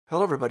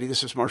Hello, everybody.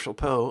 This is Marshall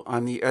Poe.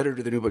 I'm the editor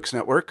of the New Books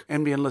Network.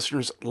 NBN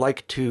listeners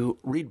like to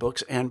read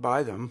books and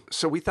buy them.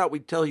 So we thought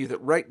we'd tell you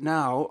that right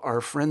now, our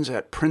friends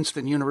at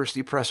Princeton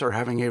University Press are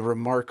having a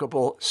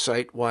remarkable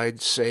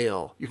site-wide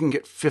sale. You can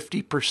get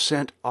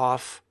 50%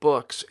 off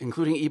books,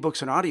 including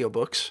ebooks and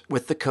audiobooks,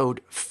 with the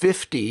code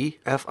 50,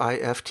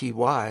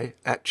 F-I-F-T-Y,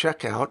 at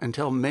checkout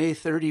until May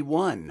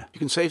 31. You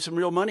can save some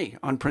real money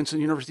on Princeton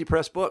University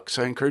Press books.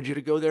 I encourage you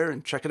to go there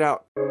and check it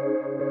out.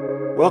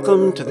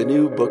 Welcome to the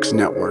New Books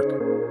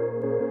Network.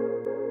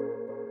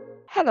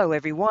 Hello,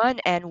 everyone,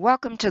 and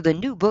welcome to the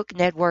New Book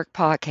Network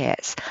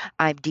podcast.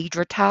 I'm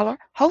Deidre Tyler,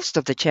 host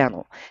of the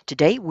channel.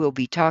 Today, we'll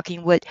be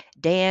talking with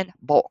Dan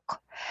Bolk,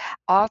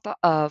 author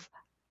of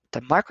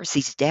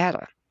Democracy's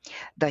Data,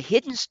 The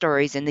Hidden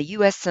Stories in the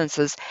U.S.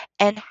 Census,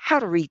 and How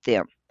to Read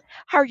Them.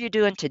 How are you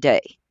doing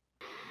today?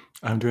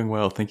 I'm doing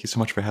well. Thank you so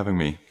much for having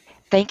me.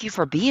 Thank you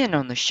for being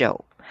on the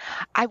show.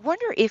 I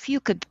wonder if you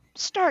could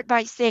start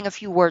by saying a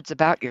few words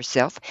about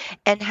yourself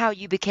and how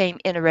you became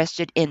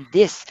interested in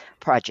this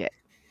project.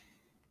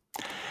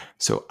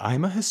 So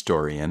I'm a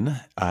historian.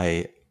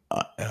 I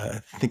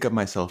think of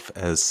myself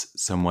as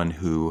someone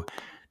who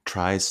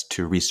tries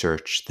to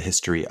research the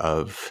history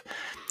of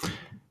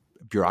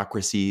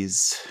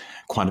bureaucracies,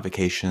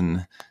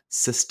 quantification,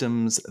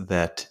 systems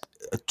that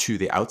to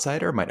the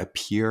outsider might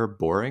appear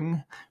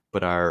boring,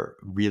 but are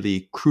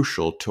really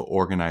crucial to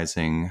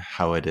organizing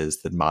how it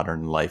is that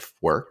modern life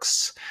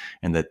works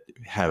and that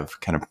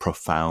have kind of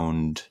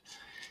profound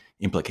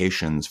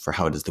implications for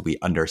how it is that we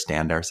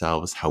understand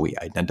ourselves, how we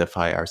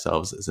identify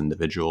ourselves as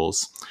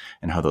individuals,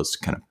 and how those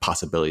kind of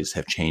possibilities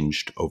have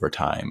changed over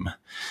time.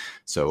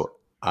 So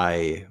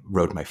I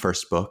wrote my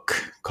first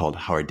book called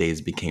How Our Days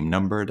Became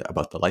Numbered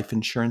about the life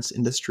insurance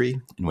industry,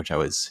 in which I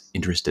was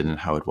interested in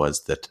how it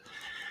was that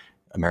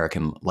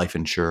American life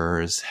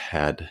insurers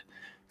had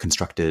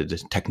constructed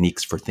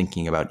techniques for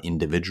thinking about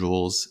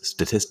individuals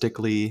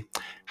statistically,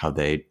 how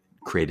they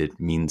created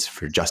means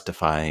for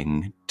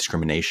justifying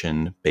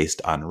discrimination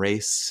based on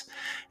race,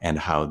 and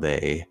how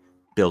they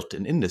built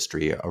an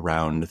industry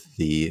around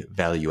the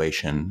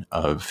valuation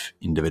of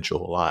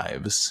individual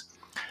lives.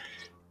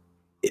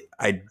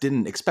 I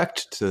didn't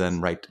expect to then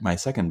write my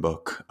second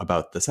book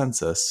about the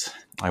census.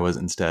 I was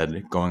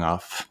instead going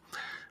off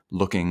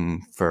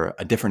looking for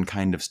a different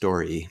kind of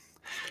story.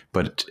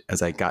 But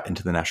as I got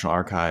into the National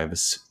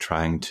Archives,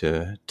 trying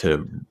to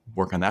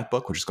work on that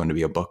book, which is going to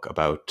be a book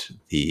about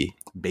the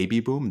baby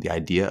boom, the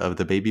idea of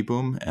the baby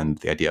boom and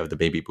the idea of the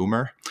baby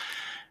boomer,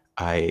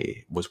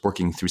 I was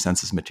working through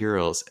census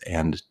materials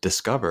and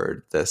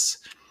discovered this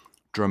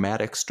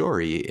dramatic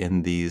story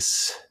in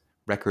these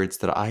records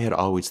that I had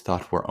always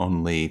thought were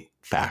only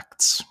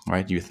facts,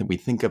 right? We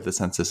think of the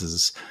census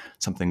as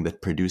something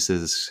that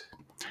produces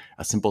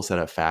a simple set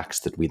of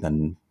facts that we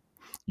then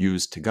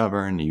use to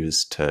govern,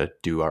 use to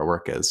do our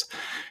work as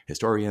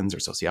historians or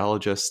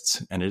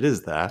sociologists, and it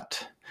is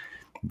that.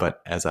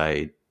 But as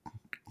I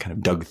kind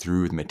of dug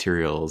through the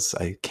materials,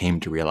 I came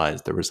to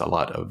realize there was a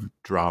lot of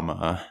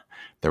drama.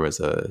 There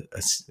was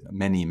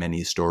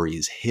many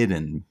stories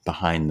hidden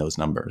behind those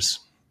numbers.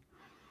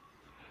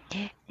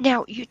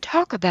 Now, you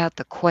talk about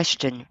the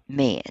question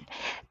men.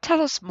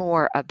 Tell us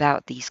more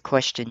about these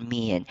question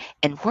men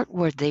and what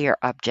were their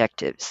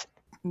objectives?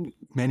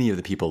 Many of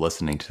the people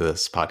listening to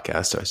this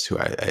podcast are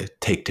who I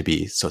take to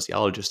be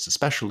sociologists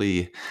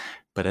especially,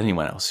 but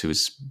anyone else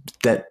who's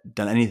done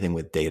anything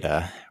with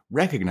data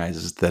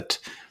recognizes that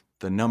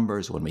the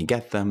numbers, when we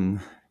get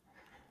them,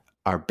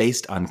 are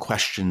based on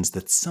questions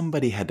that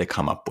somebody had to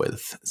come up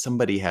with.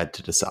 Somebody had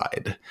to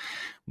decide.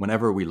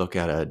 Whenever we look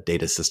at a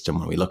data system,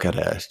 when we look at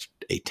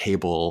a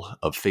table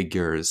of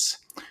figures,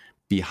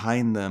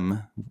 behind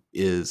them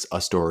is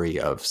a story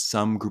of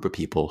some group of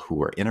people who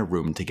were in a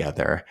room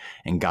together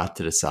and got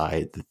to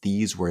decide that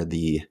these were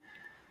the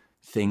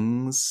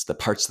things, the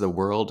parts of the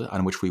world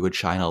on which we would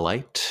shine a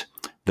light,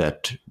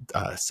 that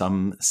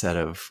some set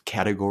of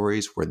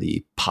categories were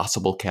the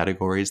possible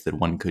categories that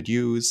one could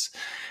use,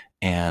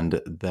 and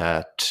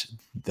that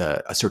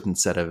a certain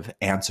set of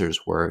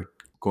answers were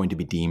going to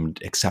be deemed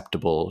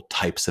acceptable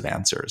types of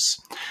answers.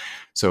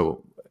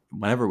 So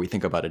whenever we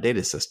think about a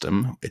data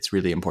system, it's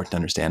really important to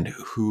understand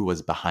who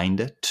was behind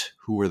it,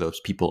 who were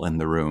those people in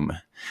the room.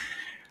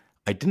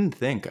 I didn't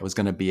think I was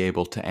going to be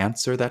able to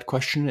answer that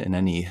question in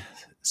any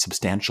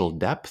substantial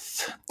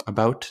depth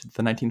about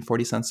the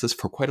 1940 census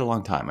for quite a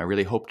long time. I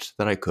really hoped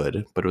that I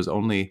could, but it was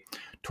only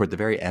toward the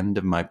very end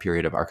of my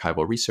period of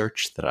archival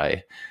research that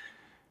I,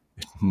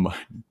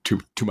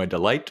 to my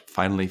delight,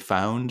 finally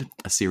found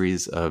a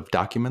series of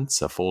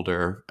documents, a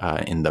folder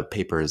in the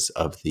papers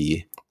of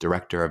the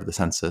director of the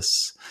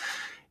census,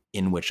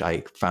 in which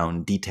I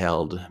found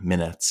detailed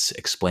minutes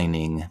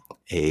explaining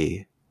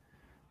a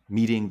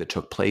meeting that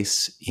took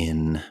place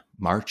in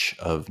March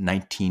of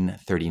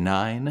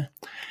 1939.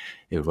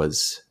 It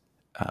was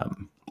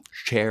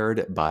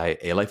chaired by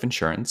a life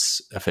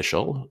insurance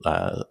official,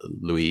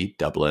 Louis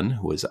Dublin,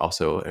 who was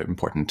also an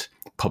important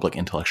public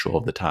intellectual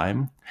of the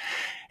time.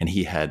 And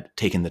he had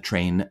taken the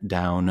train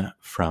down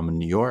from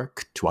New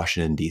York to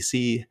Washington,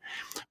 D.C.,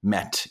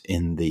 met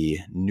in the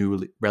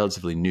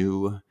relatively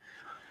new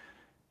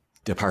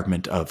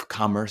Department of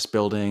Commerce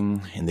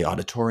building in the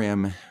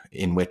auditorium,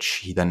 in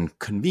which he then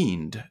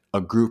convened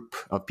a group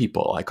of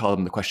people. I call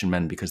them the question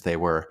men because they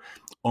were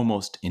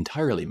almost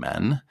entirely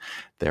men.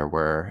 There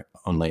were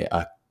only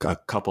a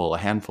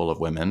handful of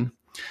women,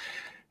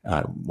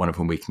 one of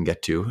whom we can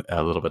get to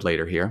a little bit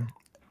later here.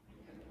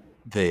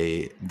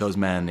 Those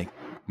men,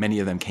 many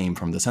of them came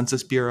from the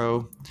Census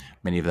Bureau.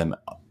 Many of them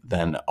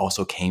then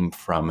also came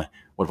from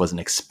what was an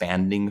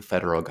expanding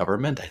federal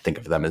government. I think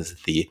of them as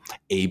the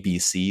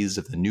ABCs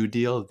of the New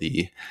Deal,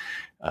 the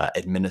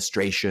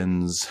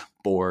administrations,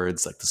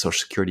 boards like the Social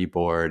Security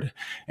Board,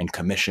 and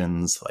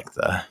commissions like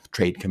the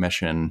Trade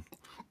Commission.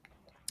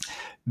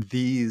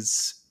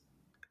 These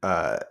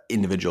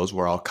individuals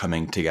were all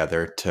coming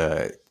together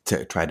to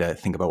try to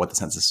think about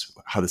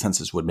how the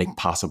census would make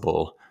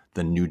possible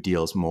the New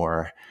Deal's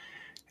more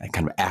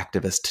kind of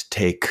activist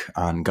take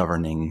on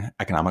governing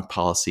economic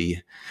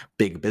policy.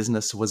 Big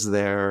business was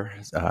there.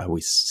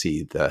 We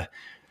see the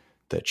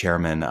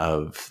chairman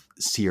of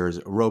Sears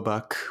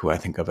Roebuck, who I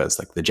think of as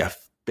like the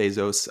Jeff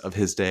Bezos of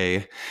his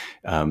day,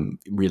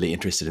 really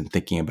interested in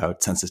thinking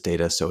about census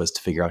data so as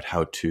to figure out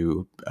how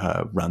to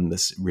run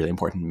this really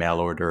important mail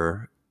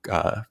order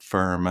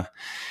firm.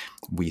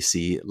 We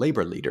see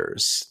labor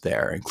leaders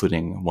there,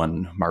 including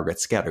one Margaret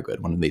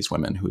Scattergood, one of these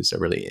women who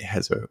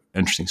has an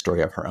interesting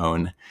story of her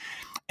own.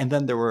 And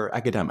then there were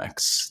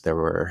academics. There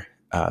were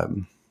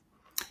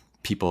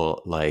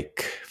people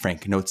like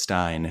Frank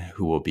Notstein,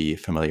 who will be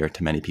familiar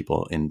to many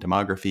people in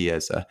demography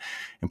as an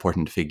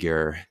important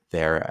figure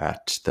there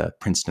at the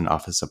Princeton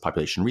Office of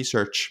Population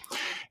Research.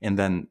 And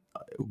then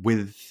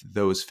with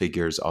those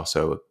figures,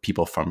 also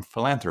people from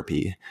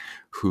philanthropy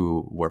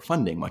who were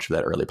funding much of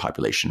that early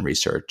population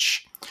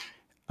research.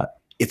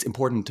 It's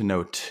important to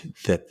note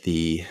that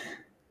the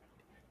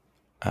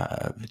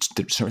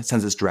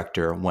census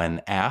director,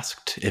 when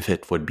asked if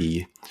it would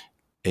be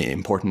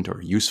important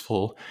or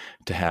useful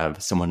to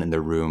have someone in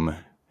the room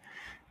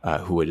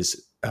who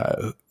is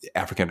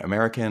African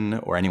American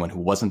or anyone who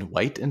wasn't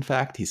white, in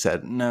fact, he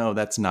said, no,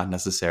 that's not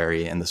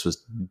necessary. And this was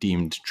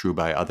deemed true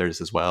by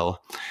others as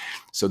well.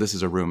 So this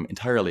is a room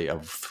entirely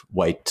of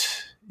white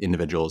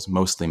individuals,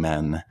 mostly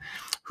men,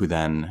 who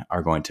then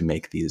are going to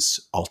make these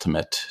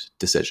ultimate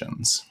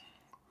decisions.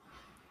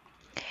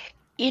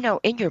 You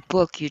know, in your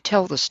book, you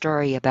tell the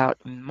story about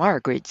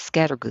Margaret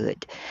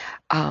Scattergood.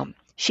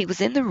 She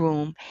was in the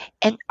room,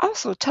 and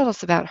also tell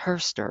us about her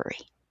story.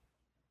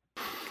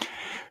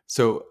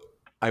 So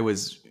I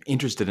was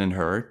interested in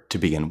her to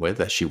begin with,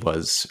 as she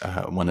was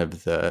one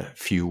of the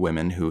few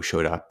women who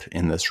showed up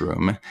in this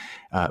room.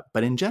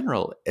 But in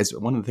general, as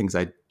one of the things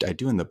I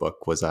do in the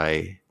book was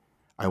I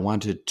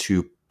wanted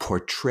to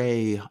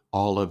portray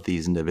all of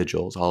these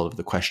individuals, all of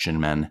the question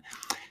men,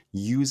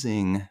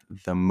 using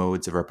the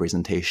modes of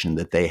representation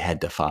that they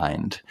had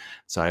defined.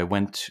 So I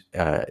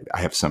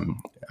have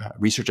some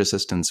research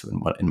assistants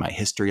in my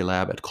history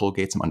lab at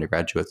Colgate, some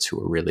undergraduates who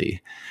were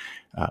really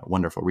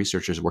wonderful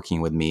researchers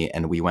working with me.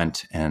 And we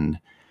went and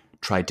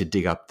tried to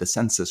dig up the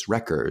census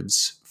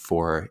records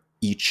for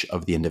each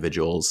of the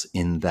individuals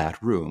in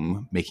that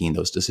room making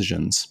those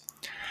decisions.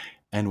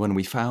 And when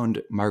we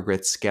found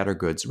Margaret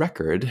Scattergood's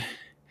record,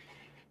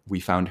 we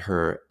found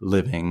her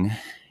living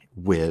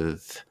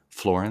with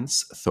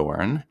Florence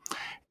Thorne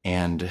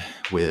and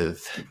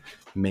with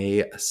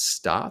May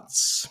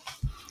Stotts.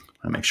 I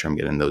want to make sure I'm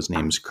getting those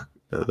names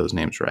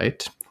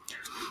right.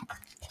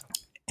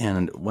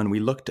 And when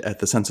we looked at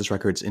the census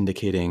records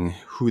indicating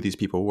who these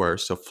people were,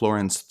 so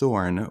Florence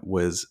Thorne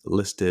was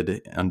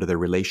listed under the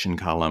relation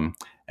column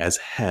as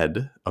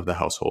head of the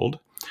household.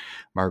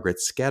 Margaret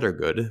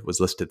Scattergood was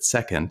listed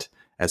second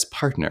as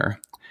partner.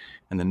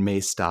 And then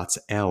May Stotts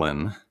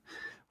Allen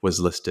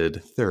was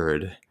listed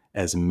third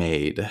as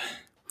maid.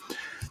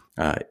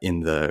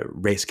 In the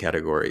race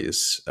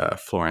categories,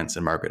 Florence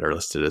and Margaret are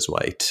listed as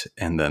white,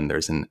 and then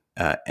there's an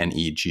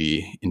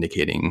NEG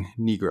indicating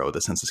Negro,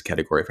 the census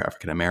category for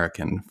African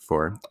American,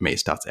 for May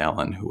Stotts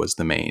Allen, who was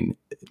the main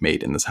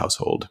maid in this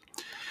household.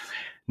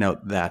 Now,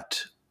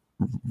 that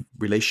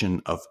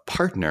relation of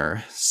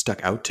partner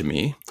stuck out to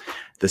me.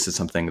 This is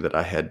something that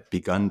I had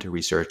begun to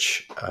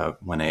research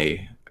when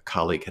a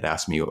colleague had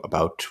asked me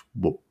about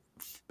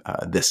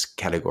this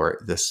category,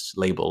 this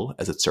label,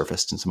 as it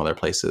surfaced in some other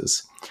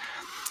places.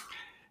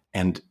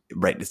 And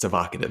right, it's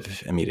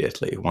evocative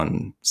immediately.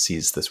 One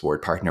sees this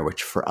word partner,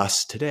 which for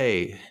us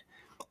today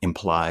can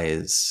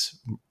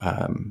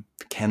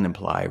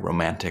imply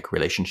romantic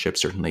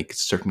relationships, certainly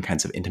certain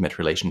kinds of intimate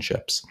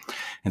relationships.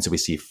 And so we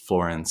see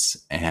Florence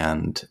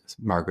and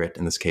Margaret,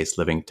 in this case,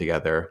 living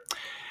together.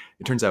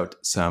 It turns out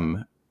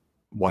some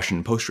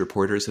Washington Post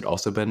reporters had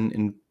also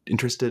been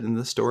interested in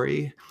the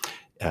story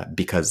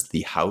because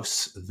the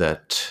house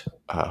that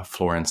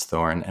Florence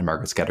Thorne and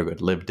Margaret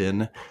Scattergood lived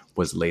in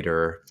was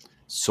later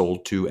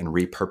sold to and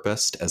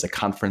repurposed as a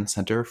conference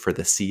center for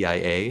the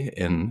CIA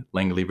in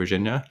Langley,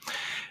 Virginia.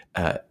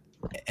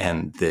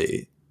 And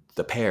the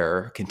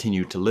pair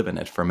continued to live in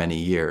it for many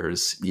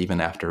years, even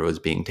after it was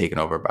being taken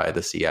over by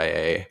the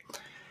CIA,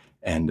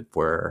 and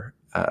were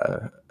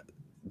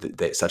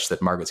such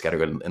that Margaret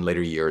Scattergood in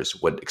later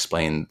years would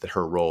explain that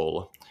her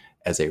role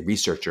as a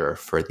researcher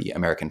for the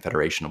American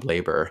Federation of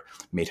Labor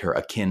made her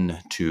akin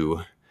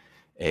to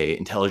a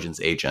intelligence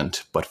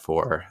agent, but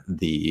for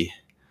the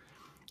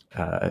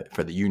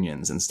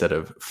unions instead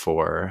of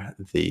for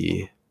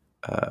the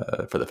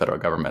federal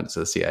government, so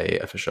the CIA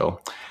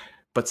official.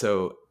 But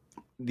so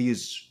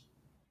these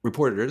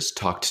reporters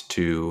talked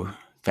to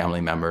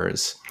family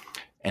members,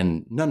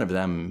 and none of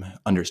them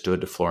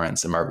understood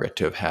Florence and Margaret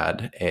to have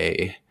had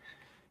a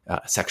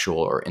sexual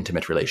or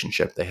intimate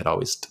relationship. They had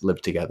always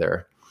lived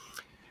together.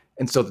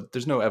 And so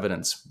there's no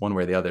evidence one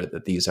way or the other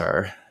that these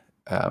are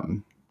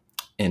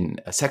in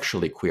a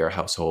sexually queer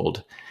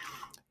household.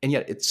 And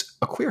yet it's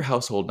a queer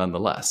household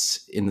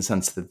nonetheless, in the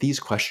sense that these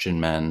question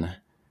men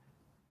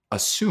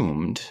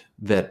assumed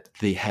that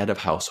the head of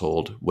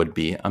household would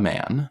be a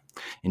man.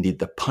 Indeed,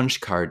 the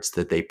punch cards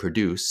that they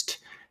produced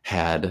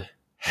had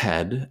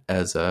head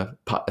as a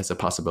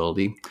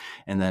possibility,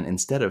 and then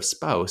instead of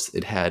spouse,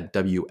 it had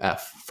WF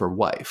for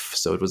wife.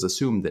 So it was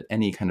assumed that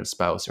any kind of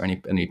spouse or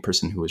any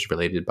person who was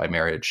related by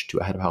marriage to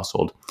a head of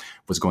household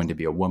was going to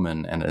be a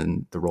woman and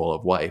in the role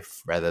of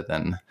wife, rather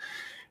than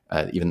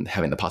even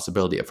having the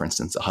possibility of, for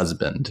instance, a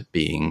husband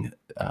being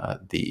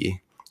the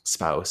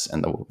spouse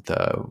and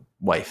the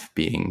wife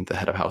being the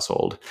head of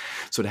household.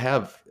 So to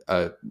have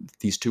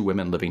these two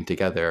women living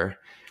together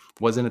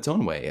was in its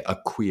own way a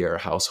queer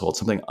household,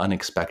 something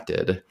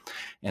unexpected.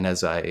 And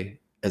as I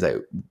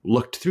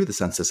looked through the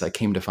census, I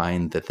came to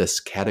find that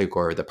this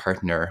category, the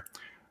partner,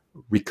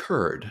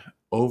 recurred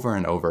over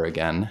and over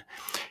again.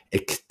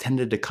 It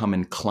tended to come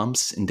in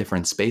clumps in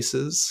different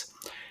spaces.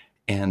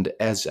 And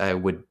as I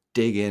would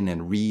dig in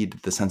and read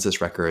the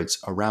census records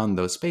around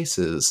those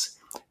spaces,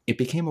 it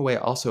became a way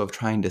also of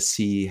trying to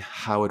see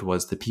how it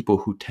was the people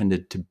who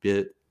tended to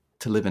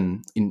live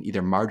in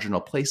either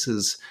marginal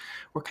places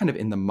or kind of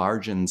in the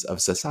margins of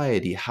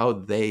society, how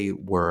they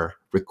were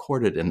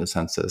recorded in the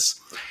census,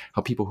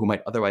 how people who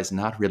might otherwise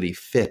not really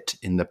fit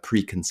in the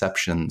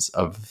preconceptions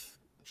of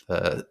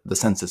the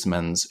census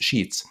men's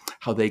sheets,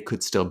 how they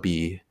could still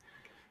be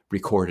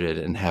recorded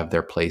and have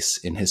their place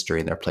in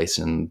history and their place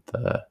in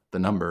the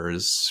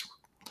numbers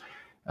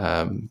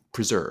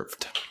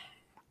preserved.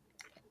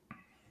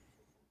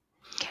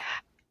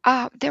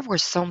 There were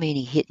so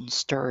many hidden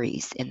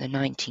stories in the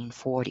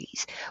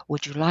 1940s.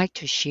 Would you like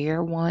to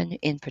share one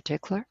in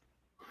particular?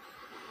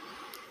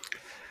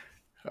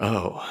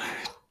 Oh,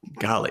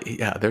 golly.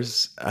 Yeah,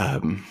 there's...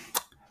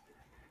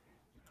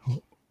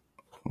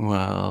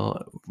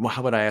 Well,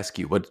 how about I ask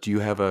you? What do you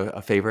have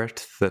a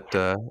favorite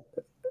that...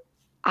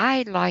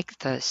 I like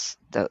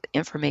the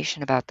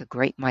information about the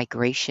Great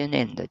Migration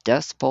and the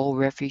Dust Bowl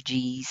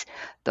refugees.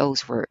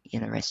 Those were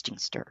interesting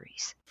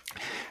stories.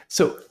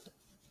 So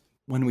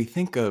when we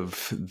think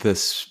of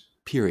this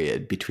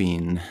period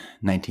between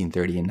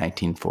 1930 and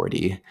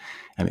 1940,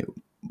 I mean,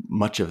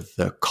 much of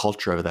the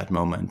culture of that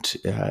moment,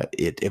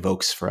 it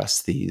evokes for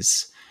us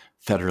these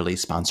federally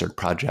sponsored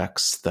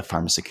projects, the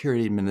Farm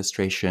Security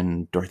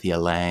Administration, Dorothea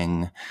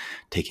Lange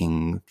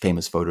taking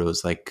famous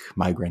photos like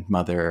Migrant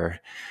Mother.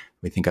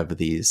 We think of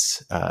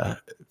these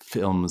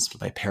films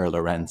by Pere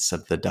Lorentz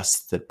of the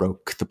dust that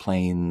broke the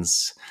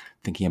plains,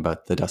 thinking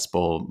about the Dust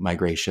Bowl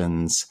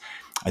migrations.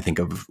 I think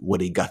of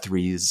Woody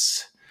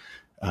Guthrie's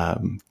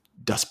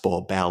Dust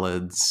Bowl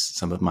ballads,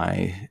 some of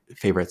my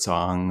favorite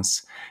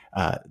songs.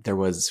 There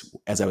was,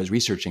 as I was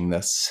researching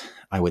this,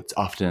 I would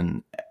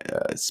often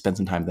spend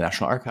some time in the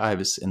National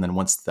Archives, and then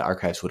once the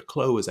archives would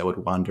close, I would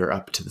wander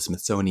up to the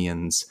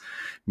Smithsonian's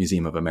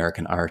Museum of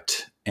American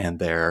Art, and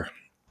there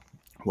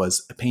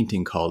was a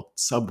painting called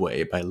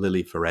Subway by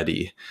Lily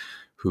Ferretti,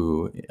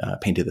 who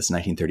painted this in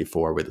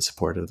 1934 with the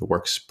support of the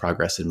Works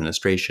Progress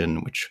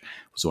Administration, which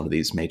was one of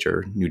these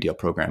major New Deal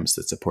programs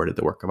that supported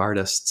the work of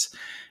artists.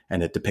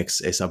 And it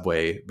depicts a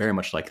subway very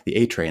much like the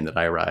A train that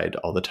I ride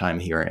all the time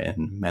here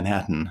in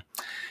Manhattan.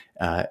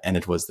 And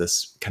it was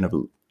this kind of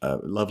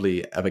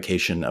lovely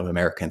evocation of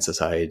American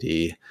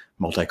society,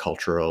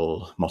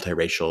 multicultural,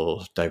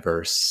 multiracial,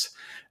 diverse,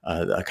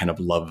 a kind of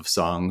love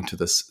song to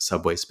this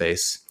subway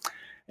space.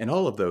 And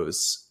all of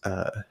those,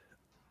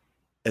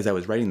 as I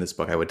was writing this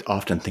book, I would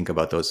often think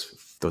about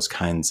those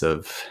kinds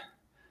of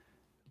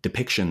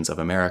depictions of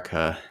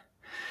America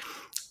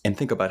and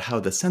think about how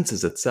the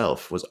census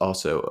itself was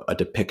also a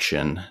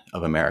depiction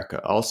of America,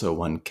 also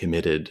one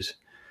committed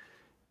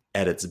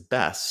at its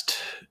best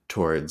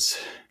towards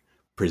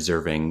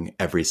preserving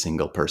every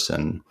single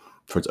person,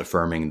 towards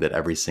affirming that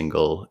every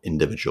single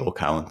individual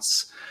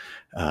counts.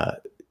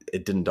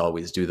 It didn't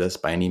always do this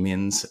by any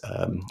means,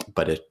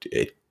 but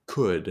it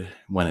could,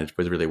 when it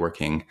was really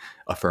working,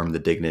 affirm the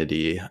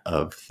dignity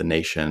of the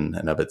nation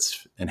and of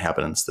its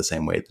inhabitants the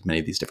same way that many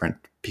of these different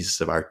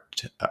pieces of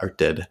art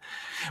did.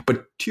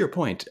 But to your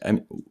point, I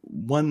mean,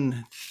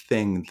 one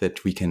thing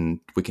that we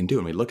can do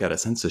when we look at a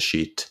census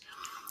sheet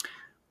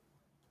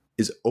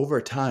is,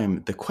 over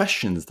time, the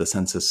questions the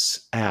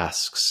census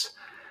asks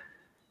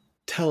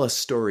tell us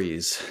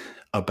stories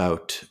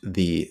about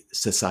the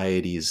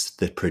societies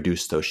that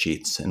produce those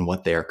sheets and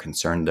what they are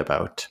concerned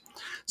about.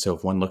 So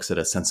if one looks at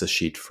a census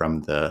sheet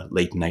from the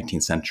late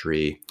 19th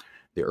century,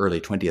 the early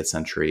 20th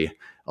century,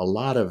 a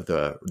lot of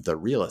the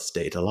real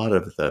estate, a lot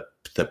of the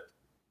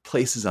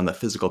places on the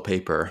physical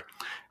paper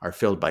are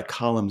filled by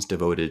columns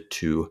devoted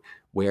to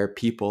where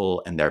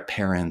people and their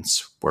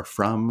parents were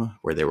from,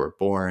 where they were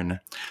born,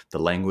 the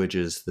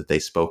languages that they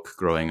spoke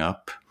growing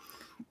up.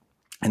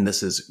 And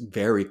this is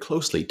very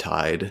closely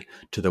tied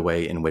to the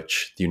way in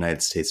which the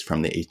United States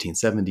from the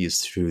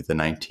 1870s through the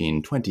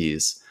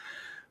 1920s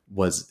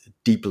was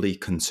deeply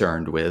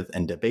concerned with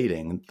and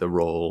debating the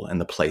role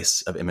and the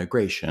place of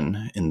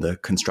immigration in the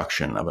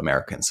construction of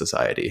American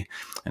society.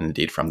 And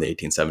indeed, from the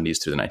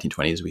 1870s through the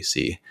 1920s, we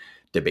see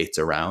debates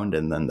around,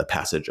 and then the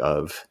passage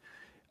of,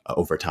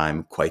 over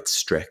time, quite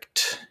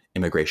strict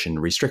immigration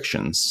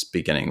restrictions,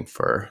 beginning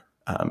for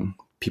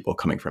people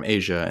coming from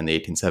Asia in the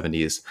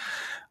 1870s,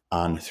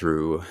 on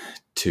through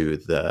to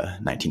the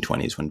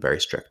 1920s, when very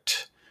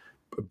strict,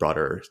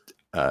 broader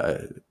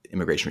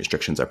immigration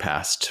restrictions are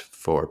passed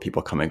for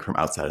people coming from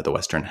outside of the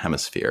Western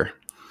Hemisphere.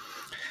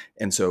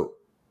 And so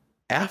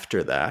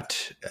after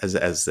that, as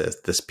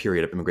this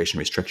period of immigration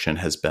restriction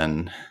has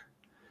been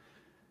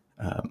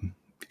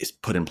is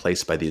put in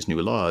place by these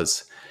new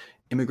laws,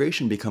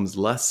 immigration becomes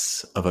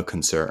less of a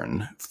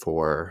concern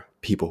for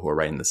people who are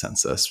writing the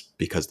census,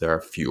 because there are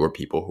fewer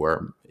people who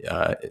are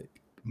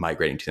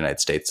migrating to the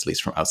United States, at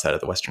least from outside of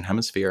the Western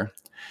Hemisphere.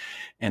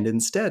 And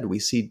instead, we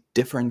see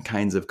different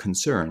kinds of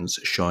concerns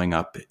showing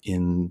up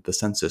in the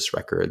census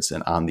records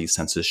and on these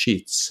census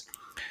sheets.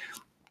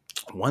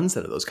 One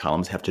set of those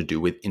columns have to do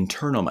with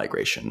internal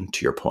migration,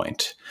 to your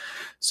point.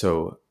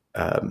 So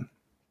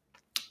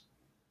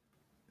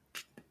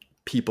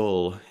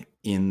people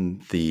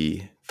in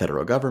the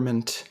federal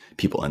government,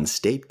 people in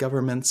state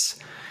governments,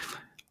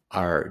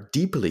 are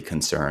deeply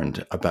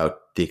concerned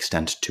about the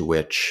extent to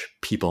which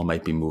people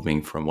might be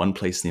moving from one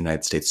place in the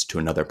United States to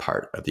another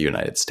part of the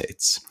United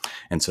States.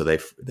 And so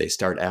they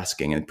start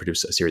asking and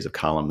produce a series of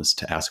columns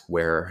to ask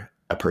where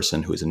a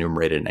person who was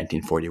enumerated in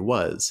 1940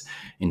 was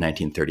in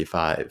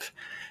 1935,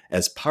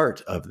 as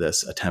part of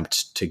this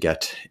attempt to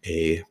get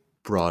a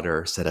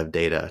broader set of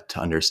data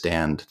to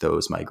understand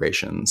those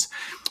migrations,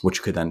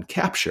 which could then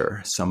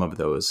capture some of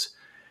those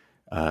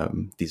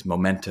these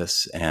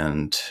momentous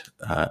and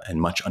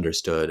much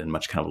understood and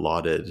much kind of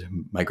lauded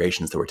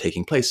migrations that were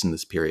taking place in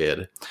this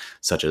period,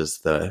 such as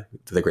the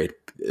Great,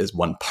 is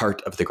one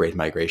part of the Great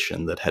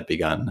Migration that had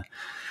begun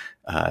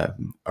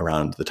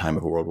around the time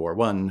of World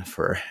War I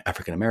for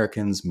African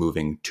Americans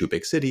moving to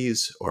big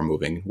cities or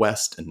moving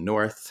west and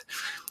north,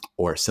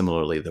 or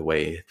similarly the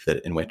way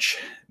that in which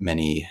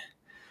many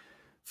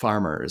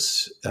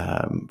farmers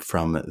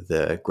from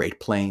the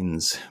Great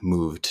Plains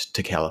moved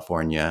to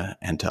California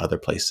and to other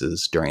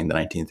places during the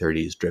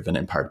 1930s, driven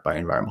in part by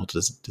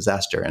environmental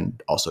disaster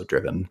and also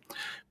driven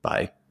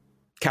by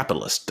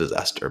capitalist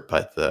disaster,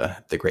 by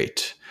the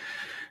great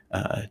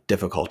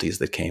difficulties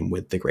that came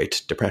with the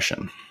Great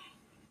Depression.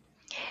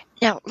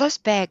 Now, let's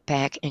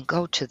backpack and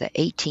go to the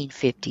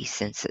 1850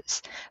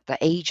 census, the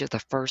age of the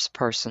first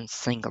person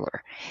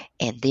singular,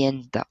 and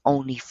then the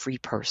only free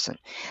person.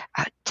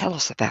 Tell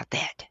us about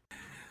that.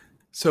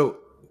 So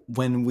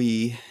when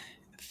we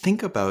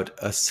think about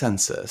a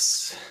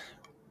census,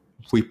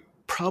 we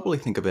probably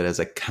think of it as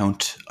a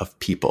count of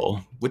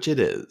people, which it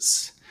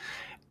is.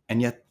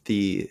 And yet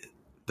the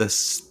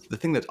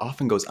thing that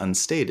often goes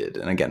unstated,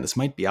 and again, this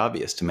might be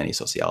obvious to many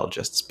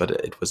sociologists, but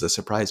it was a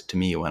surprise to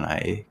me when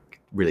I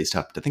really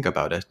stopped to think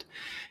about it,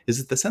 is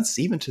that the census,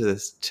 even to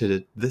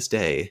this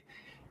day,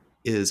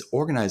 is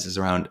organized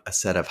around a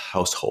set of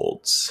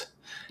households.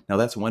 Now,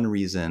 that's one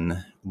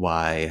reason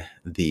why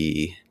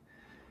the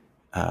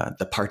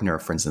partner,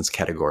 for instance,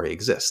 category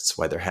exists,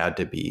 why there had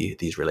to be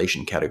these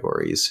relation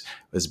categories,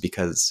 was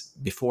because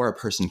before a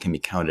person can be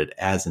counted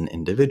as an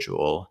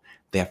individual,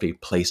 they have to be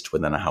placed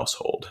within a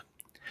household.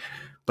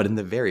 But in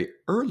the very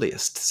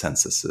earliest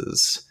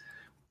censuses,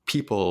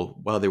 people,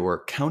 while they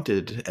were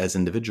counted as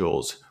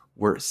individuals,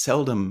 were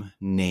seldom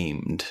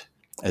named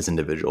as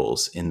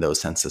individuals in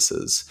those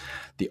censuses.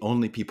 The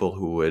only people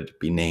who would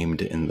be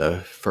named in the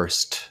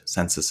first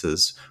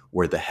censuses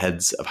were the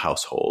heads of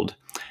household,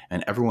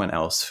 and everyone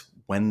else,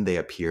 when they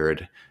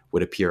appeared,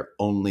 would appear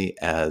only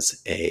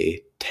as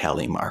a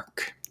tally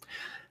mark.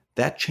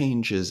 That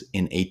changes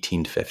in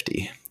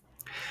 1850.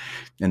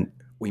 And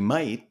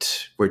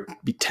we'd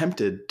be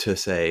tempted to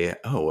say,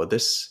 oh, well,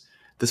 this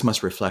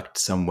must reflect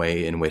some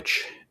way in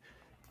which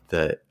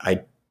the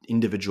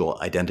individual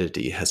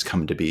identity has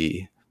come to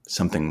be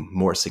something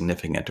more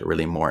significant or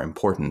really more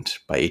important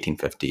by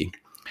 1850.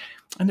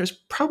 And there's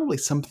probably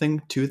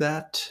something to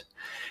that.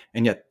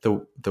 And yet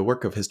the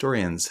work of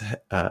historians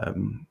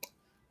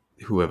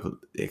who have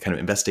kind of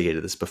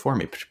investigated this before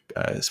me,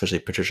 especially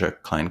Patricia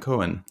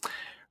Klein-Cohen,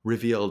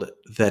 revealed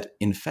that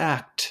in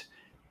fact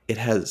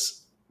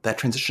that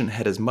transition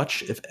had as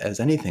much as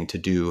anything to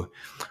do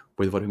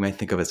with what we might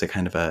think of as a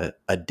kind of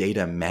a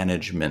data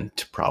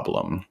management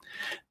problem,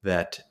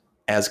 that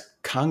as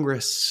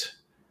Congress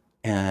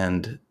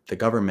and the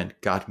government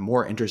got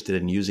more interested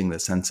in using the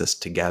census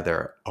to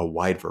gather a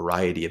wide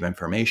variety of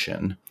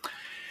information,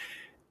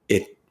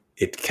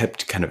 it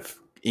kept kind of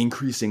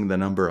increasing the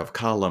number of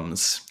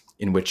columns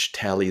in which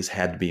tallies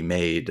had to be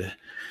made.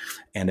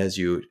 And as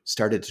you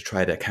started to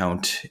try to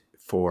account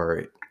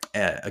for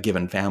a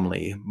given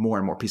family more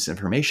and more pieces of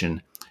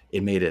information,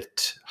 it made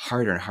it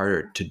harder and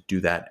harder to do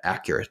that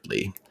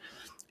accurately.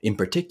 In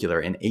particular,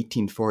 in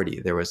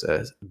 1840, there was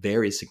a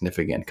very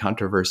significant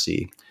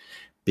controversy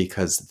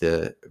because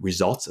the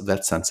results of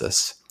that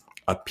census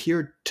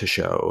appeared to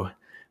show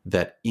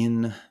that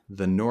in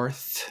the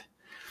North,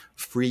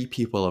 free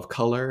people of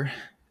color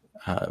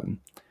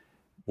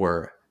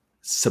were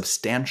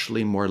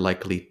substantially more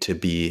likely to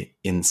be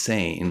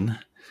insane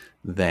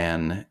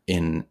than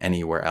in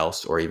anywhere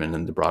else or even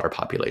in the broader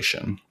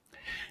population.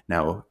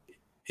 Now,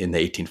 in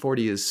the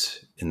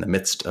 1840s, in the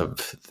midst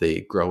of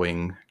the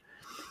growing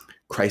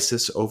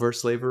crisis over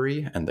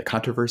slavery and the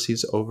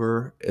controversies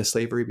over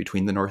slavery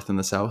between the North and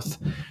the South,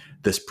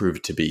 this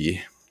proved to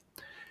be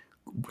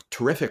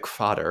terrific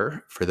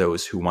fodder for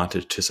those who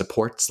wanted to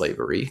support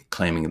slavery,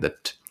 claiming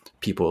that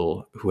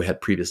people who had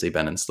previously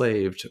been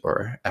enslaved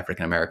or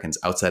African Americans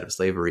outside of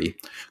slavery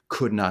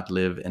could not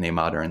live in a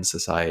modern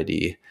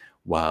society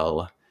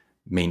while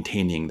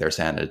maintaining their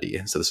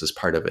sanity. So this was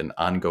part of an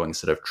ongoing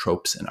set of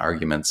tropes and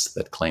arguments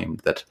that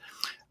claimed that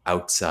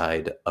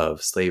outside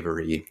of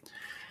slavery,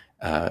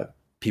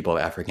 people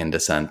of African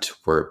descent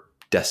were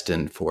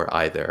destined for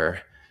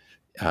either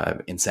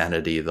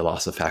insanity, the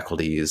loss of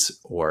faculties,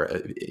 or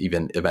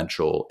even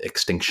eventual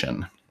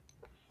extinction.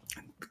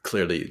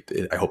 Clearly,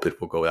 I hope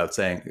it will go without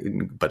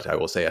saying, but I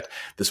will say it.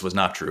 This was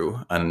not true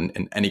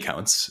in any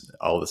counts.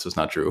 All this was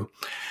not true.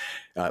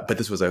 But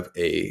this was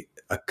a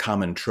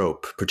common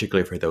trope,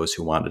 particularly for those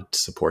who wanted to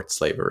support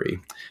slavery.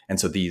 And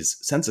so these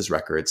census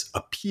records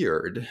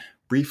appeared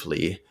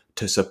briefly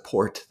to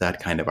support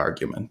that kind of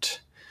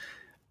argument.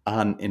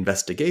 On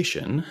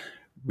investigation,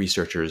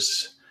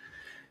 researchers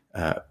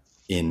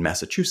in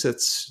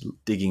Massachusetts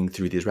digging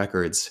through these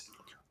records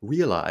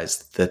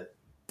realized that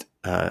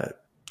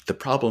the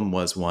problem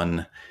was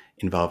one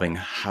involving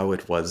how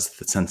it was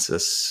the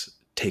census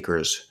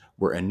takers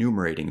were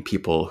enumerating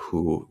people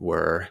who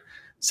were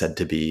said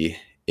to be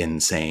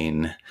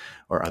insane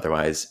or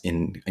otherwise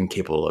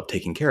incapable of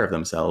taking care of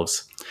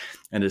themselves.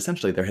 And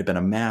essentially there had been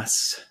a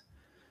mass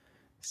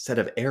set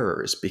of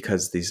errors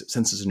because these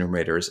census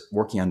enumerators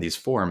working on these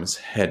forms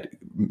had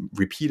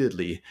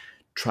repeatedly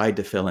tried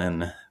to fill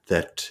in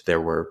that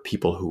there were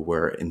people who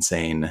were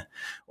insane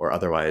or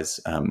otherwise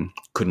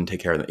couldn't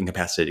take care of them,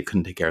 incapacitated,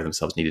 couldn't take care of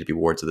themselves, needed to be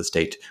wards of the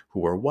state, who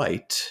were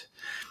white.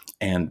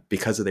 And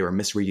because they were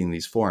misreading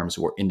these forms,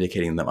 were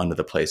indicating them under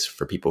the place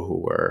for people who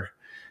were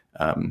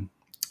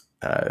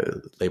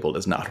labeled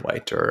as not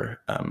white,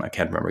 or I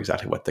can't remember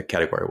exactly what the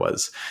category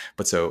was.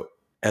 But so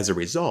as a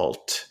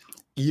result,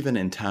 even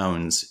in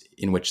towns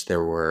in which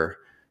there were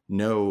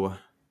no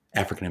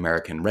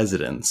African-American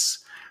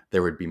residents,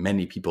 there would be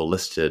many people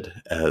listed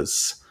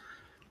as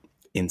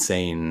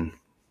insane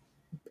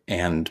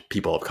and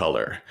people of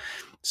color.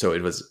 So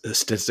it was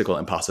statistical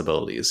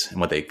impossibilities.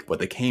 And what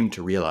they came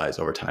to realize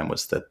over time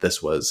was that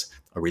this was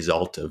a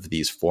result of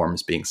these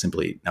forms being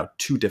simply now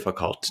too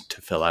difficult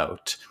to fill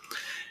out.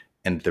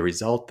 And the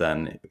result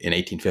then in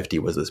 1850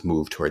 was this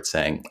move towards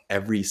saying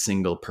every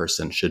single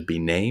person should be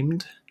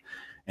named,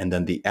 and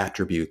then the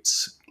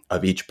attributes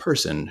of each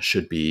person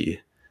should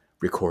be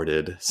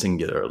recorded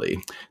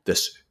singularly.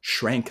 This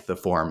shrank the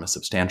form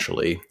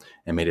substantially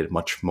and made it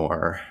much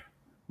more,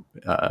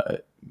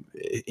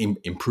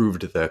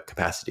 improved the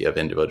capacity of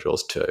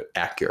individuals to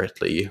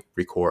accurately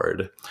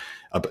record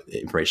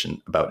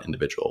information about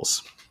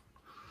individuals.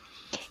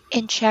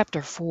 In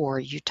Chapter 4,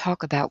 you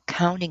talk about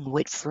counting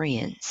with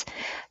friends.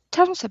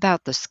 Tell us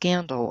about the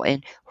scandal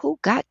and who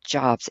got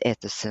jobs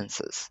at the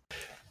census.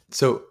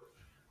 So,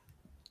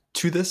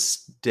 to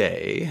this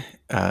day,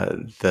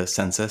 the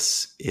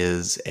census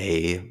is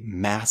a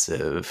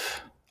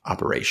massive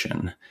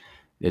operation.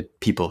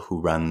 People who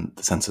run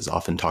the census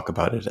often talk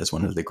about it as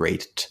one of the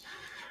great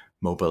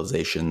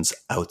mobilizations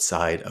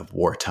outside of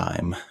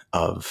wartime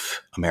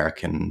of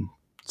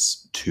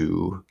Americans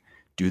to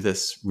do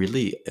this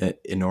really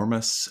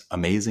enormous,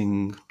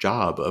 amazing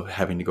job of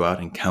having to go out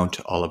and count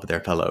all of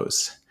their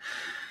fellows.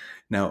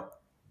 Now,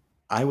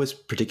 I was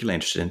particularly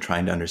interested in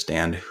trying to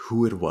understand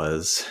who it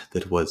was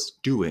that was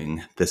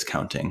doing this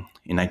counting.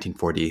 In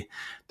 1940,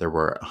 there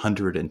were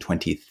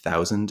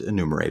 120,000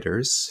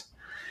 enumerators.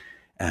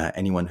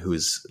 Anyone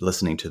who's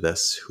listening to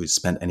this, who's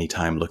spent any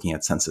time looking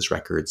at census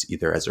records,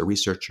 either as a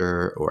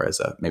researcher or as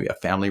maybe a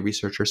family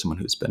researcher, someone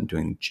who's been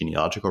doing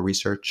genealogical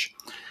research,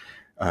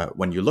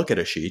 when you look at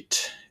a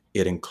sheet,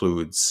 it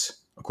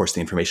includes of course,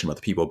 the information about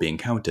the people being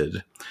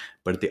counted.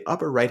 But at the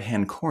upper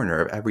right-hand corner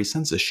of every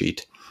census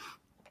sheet,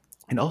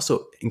 it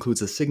also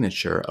includes a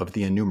signature of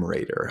the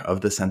enumerator,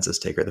 of the census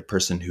taker, the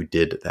person who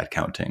did that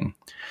counting.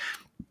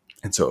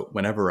 And so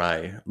whenever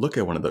I look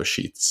at one of those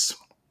sheets,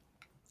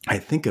 I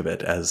think of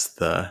it as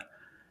the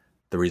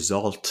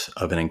result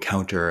of an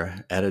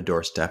encounter at a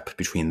doorstep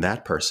between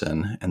that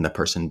person and the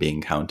person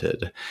being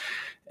counted,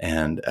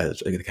 and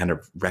as a kind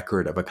of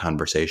record of a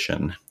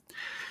conversation,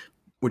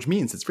 which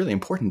means it's really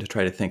important to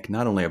try to think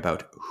not only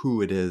about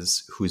who it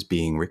is who's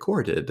being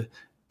recorded,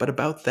 but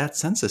about that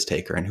census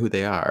taker and who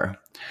they are.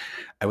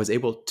 I was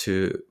able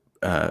to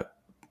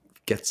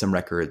get some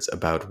records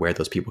about where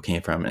those people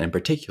came from, and in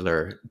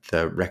particular,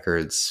 the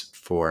records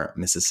for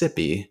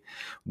Mississippi,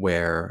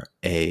 where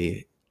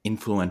a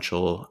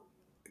influential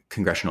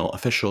congressional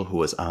official who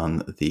was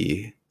on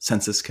the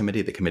census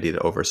committee, the committee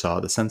that oversaw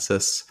the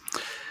census,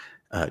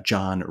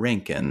 John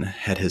Rankin,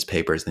 had his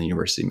papers in the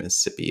University of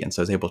Mississippi. And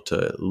so I was able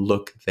to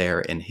look there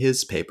in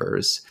his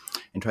papers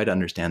and try to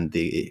understand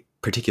the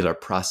particular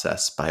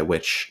process by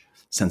which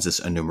census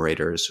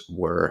enumerators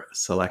were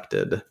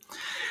selected.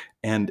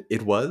 And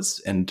it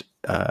was, and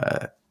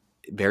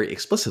very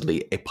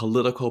explicitly, a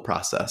political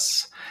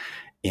process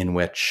in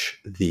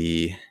which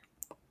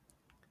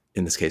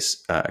in this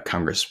case,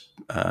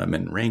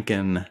 Congressman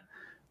Rankin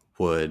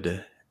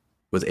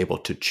was able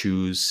to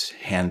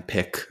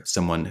handpick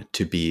someone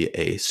to be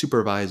a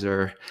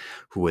supervisor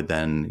who would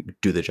then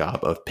do the job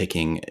of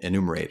picking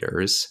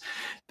enumerators.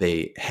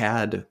 They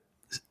had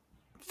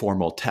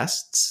formal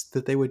tests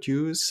that they would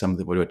use, some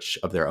of which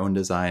of their own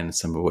design,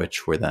 some of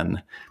which were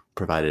then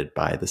provided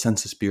by the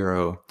Census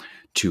Bureau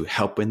to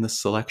help in the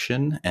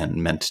selection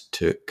and meant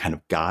to kind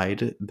of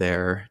guide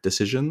their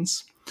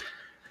decisions.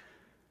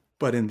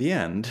 But in the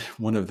end,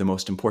 one of the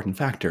most important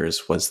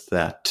factors was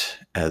that,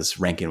 as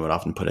Rankin would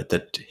often put it,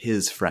 that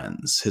his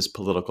friends, his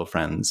political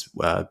friends,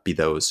 be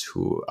those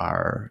who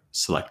are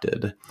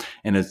selected.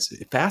 And it's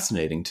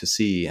fascinating to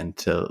see and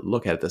to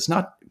look at this,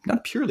 not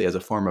purely as a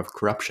form of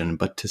corruption,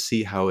 but to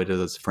see how it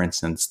is, for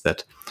instance,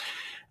 that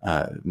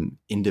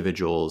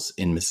individuals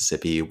in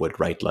Mississippi would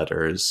write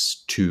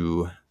letters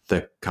to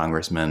the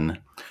congressman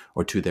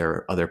or to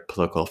their other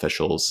political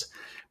officials,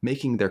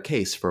 making their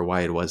case for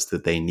why it was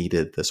that they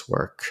needed this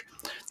work,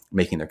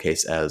 making their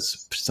case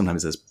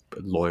sometimes as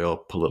loyal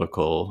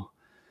political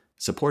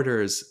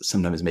supporters,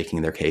 sometimes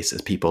making their case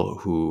as people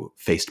who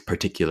faced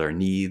particular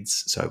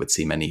needs. So I would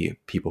see many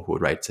people who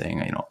would write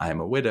saying,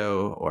 I'm a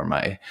widow, or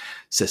my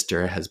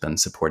sister has been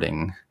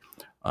supporting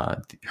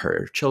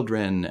her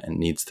children and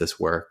needs this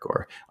work,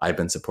 or I've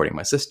been supporting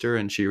my sister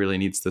and she really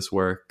needs this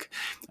work.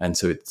 And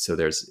so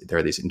there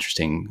are these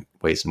interesting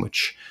ways in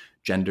which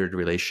gendered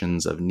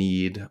relations of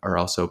need are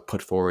also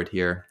put forward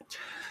here.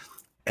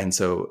 And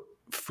so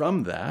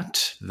from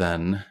that,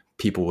 then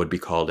people would be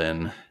called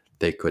in,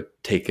 they could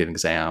take an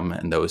exam,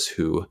 and those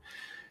who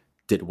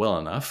did well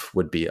enough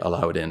would be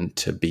allowed in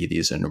to be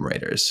these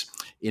enumerators.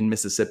 In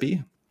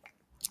Mississippi,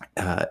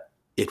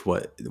 it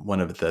was one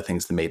of the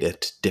things that made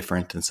it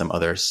different than some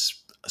other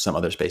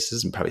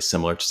spaces, and probably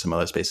similar to some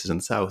other spaces in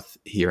the South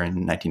here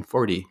in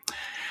 1940,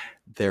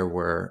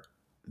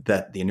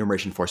 that the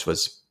enumeration force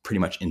was pretty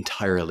much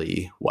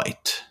entirely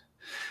white.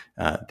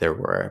 There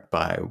were,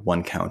 by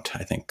one count,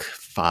 I think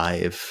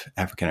 5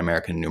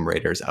 African-American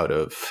enumerators out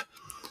of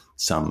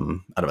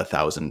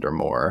 1,000 or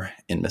more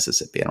in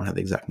Mississippi. I don't have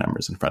the exact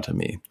numbers in front of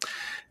me.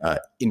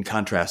 In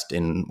contrast,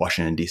 in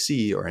Washington,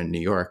 D.C. or in New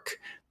York,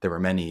 there were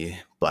many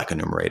Black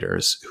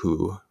enumerators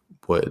who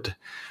would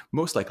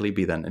most likely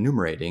be then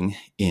enumerating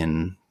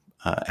in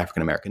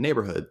African-American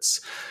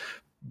neighborhoods,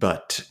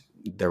 but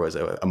there was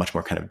a much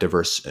more kind of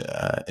diverse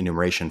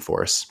enumeration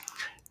force.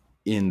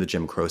 In the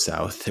Jim Crow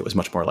South, it was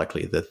much more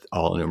likely that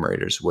all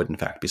enumerators would in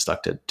fact be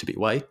selected to be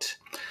white.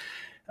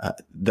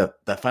 The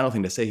final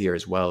thing to say here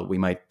is, well, we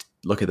might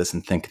look at this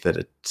and think that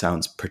it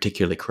sounds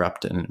particularly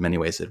corrupt, and in many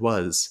ways it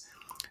was.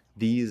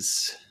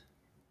 These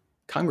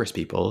Congress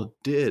people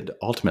did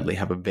ultimately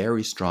have a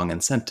very strong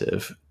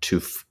incentive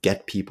to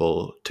get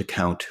people to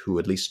count who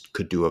at least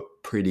could do a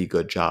pretty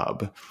good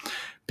job,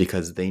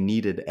 because they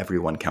needed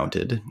everyone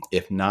counted.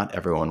 If not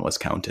everyone was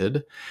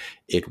counted,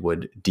 it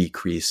would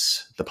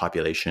decrease the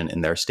population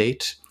in their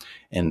state.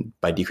 And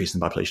by decreasing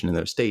the population in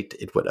their state,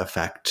 it would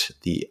affect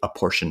the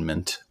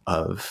apportionment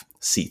of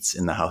seats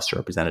in the House of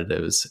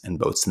Representatives and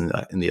votes in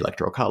the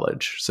Electoral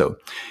College. So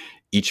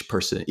each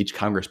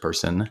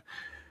congressperson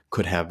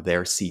could have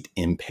their seat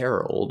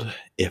imperiled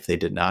if they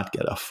did not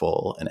get a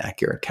full and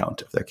accurate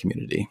count of their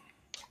community.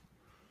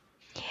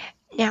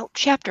 Now,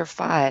 Chapter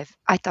 5,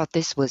 I thought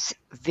this was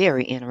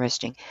very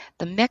interesting.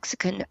 The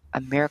Mexican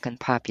American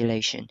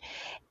population,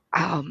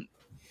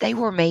 they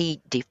were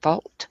made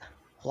default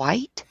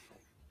white.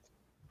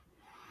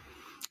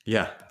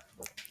 Yeah,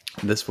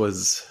 this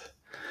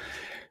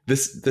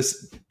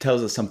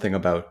tells us something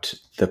about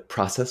the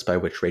process by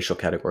which racial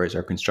categories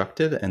are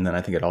constructed. And then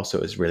I think it also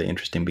is really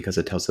interesting because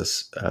it tells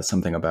us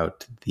something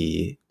about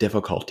the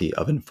difficulty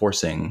of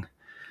enforcing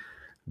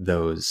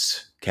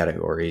those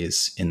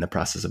categories in the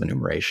process of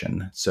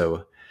enumeration.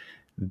 So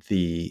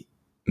the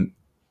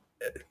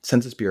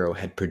Census Bureau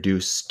had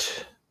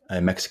produced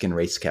a Mexican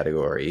race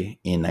category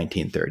in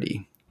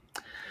 1930.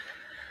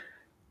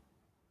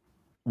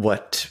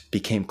 What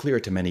became clear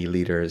to many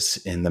leaders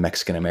in the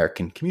Mexican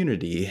American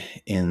community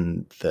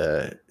in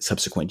the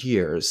subsequent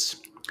years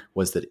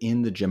was that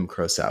in the Jim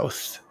Crow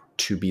South,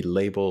 to be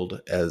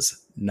labeled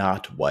as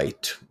not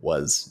white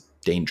was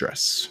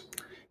dangerous.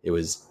 It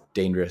was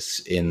dangerous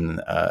in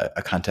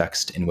a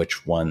context in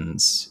which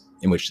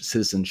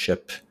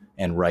citizenship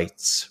and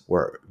rights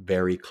were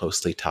very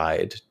closely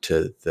tied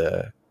to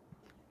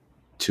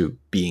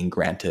being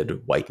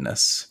granted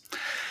whiteness.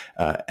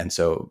 And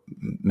so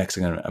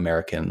Mexican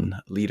American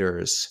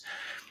leaders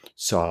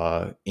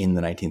saw in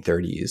the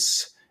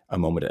 1930s a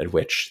moment at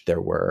which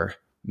there were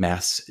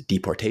mass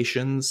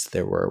deportations.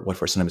 There were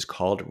what were sometimes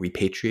called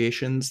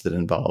repatriations that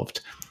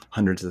involved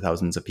hundreds of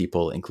thousands of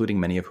people, including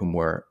many of whom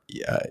were,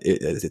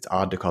 it's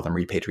odd to call them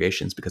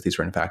repatriations because these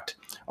were in fact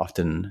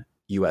often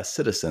US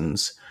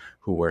citizens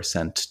who were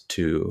sent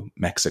to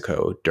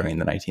Mexico during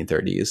the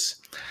 1930s.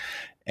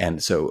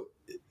 And so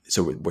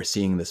we're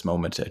seeing this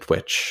moment at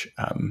which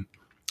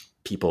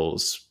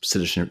people's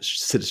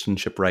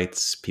citizenship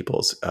rights,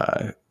 people's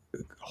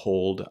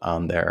hold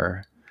on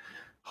their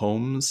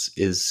homes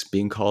is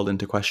being called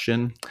into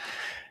question.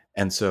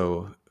 And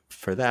so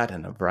for that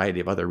and a variety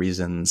of other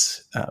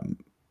reasons,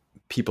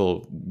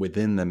 people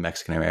within the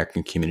Mexican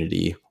American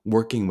community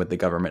working with the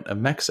government of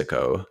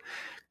Mexico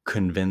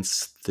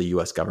convinced the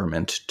US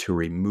government to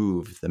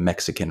remove the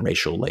Mexican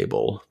racial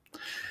label.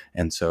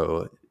 And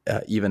so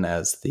even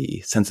as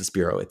the Census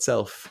Bureau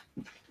itself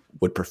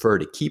would prefer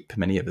to keep,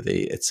 many of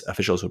its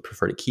officials would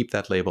prefer to keep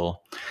that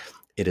label,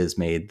 it has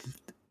made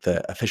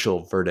the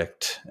official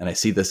verdict, and I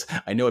see this,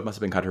 I know it must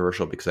have been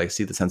controversial because I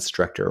see the census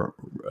director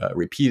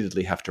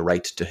repeatedly have to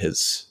write to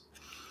his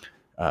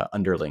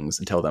underlings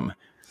and tell them,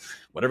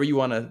 whatever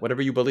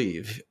you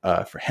believe,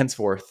 for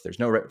henceforth, there's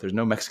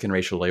no Mexican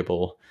racial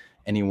label.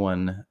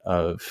 Anyone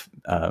of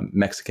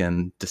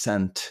Mexican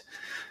descent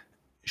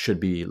should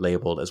be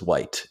labeled as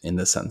white in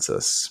the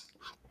census.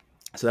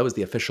 So that was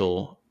the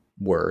official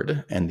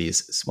word. And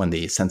when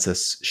the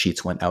census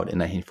sheets went out in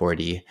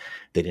 1940,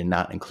 they did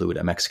not include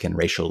a Mexican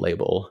racial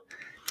label.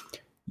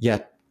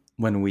 Yet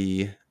when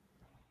we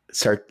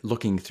start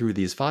looking through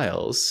these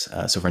files,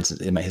 so for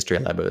instance, in my history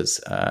lab, it was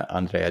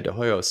Andrea de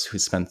Hoyos, who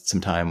spent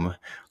some time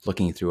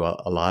looking through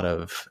a lot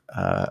of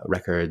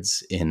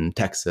records in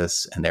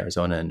Texas and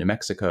Arizona and New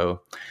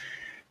Mexico.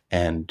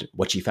 And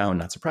what she found,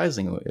 not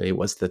surprisingly,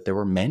 was that there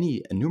were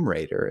many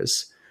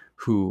enumerators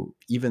who,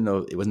 even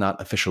though it was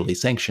not officially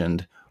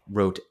sanctioned,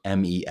 wrote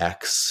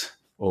MEX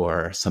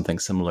or something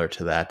similar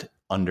to that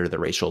under the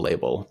racial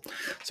label.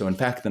 So in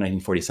fact, the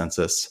 1940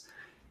 census,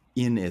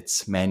 in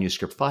its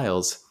manuscript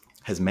files,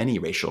 has many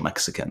racial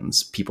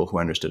Mexicans, people who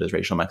are understood as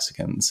racial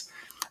Mexicans.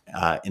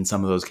 In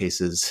some of those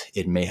cases,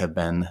 it may have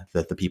been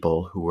that the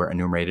people who were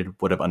enumerated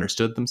would have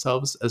understood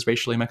themselves as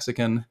racially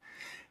Mexican.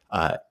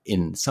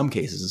 In some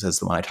cases, as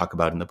the one I talk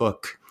about in the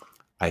book,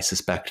 I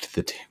suspect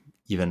that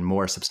even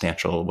more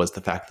substantial was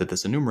the fact that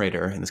this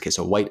enumerator, in this case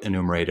a white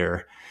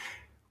enumerator,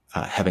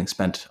 having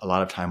spent a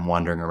lot of time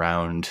wandering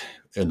around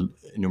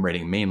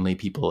enumerating mainly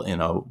people in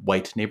a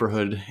white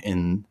neighborhood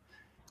in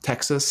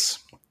Texas,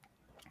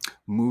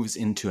 moves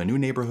into a new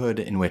neighborhood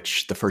in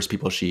which the first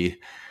people she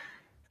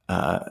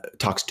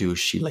talks to,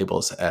 she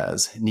labels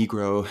as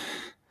Negro,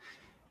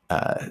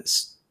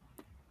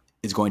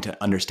 is going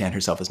to understand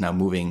herself as now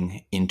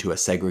moving into a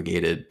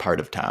segregated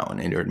part of town,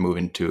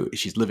 and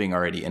she's living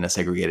already in a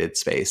segregated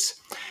space.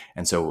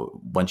 And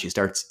so when she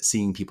starts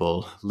seeing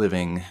people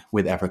living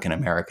with African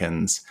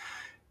Americans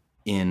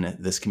in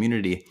this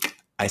community,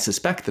 I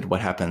suspect that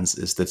what happens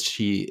is that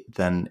she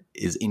then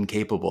is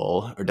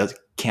incapable or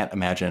can't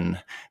imagine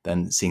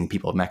then seeing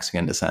people of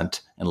Mexican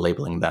descent and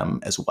labeling them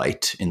as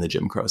white in the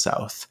Jim Crow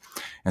South.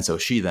 And so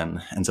she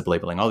then ends up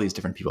labeling all these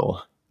different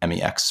people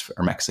MEX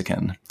or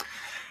Mexican.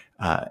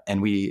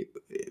 And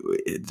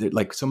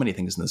like so many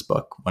things in this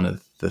book, one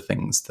of the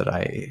things that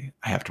I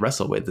have to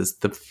wrestle with is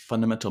the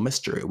fundamental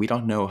mystery. We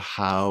don't know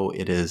how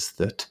it is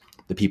that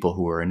the people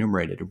who were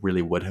enumerated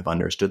really would have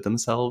understood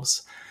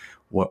themselves.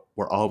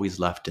 We're always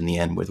left in the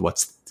end with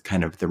what's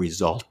kind of the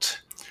result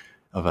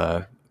of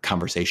a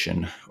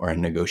conversation or a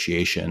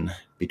negotiation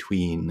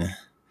between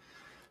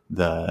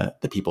the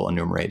people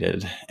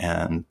enumerated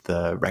and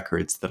the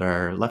records that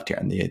are left here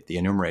and the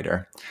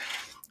enumerator.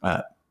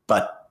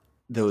 But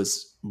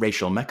those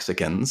racial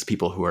Mexicans,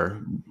 people who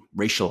are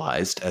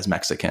racialized as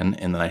Mexican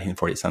in the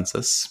 1940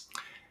 census,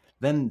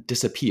 then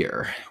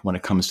disappear when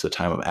it comes to the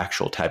time of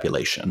actual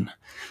tabulation.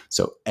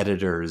 So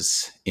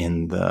editors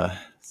in the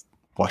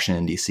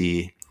Washington,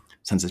 D.C.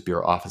 Census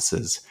Bureau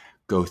offices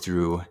go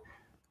through,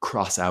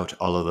 cross out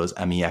all of those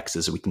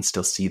MEXs. We can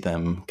still see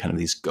them, kind of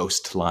these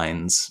ghost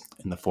lines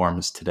in the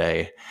forms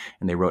today.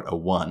 And they wrote a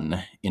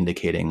 1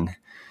 indicating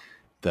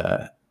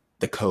the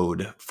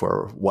code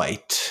for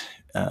white,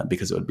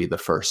 because it would be the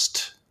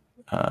first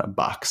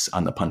box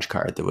on the punch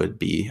card that would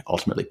be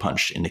ultimately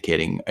punched,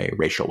 indicating a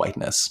racial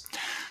whiteness.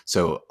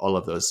 So all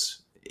of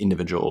those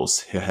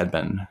individuals who had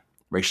been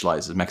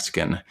racialized as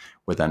Mexican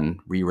were then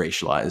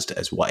re-racialized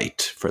as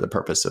white for the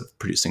purpose of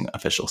producing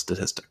official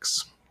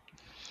statistics.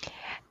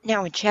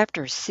 Now, in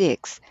Chapter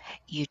 6,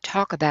 you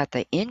talk about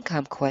the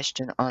income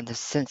question on the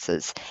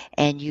census,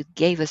 and you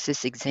gave us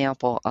this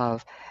example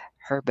of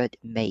Herbert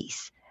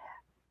Mace.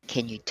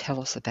 Can you tell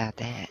us about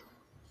that?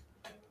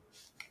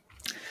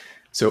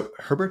 So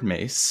Herbert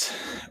Mace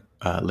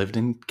lived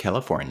in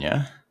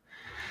California,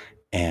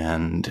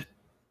 and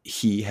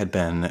he had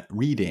been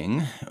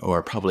reading,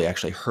 or probably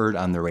actually heard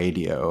on the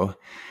radio,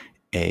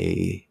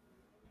 the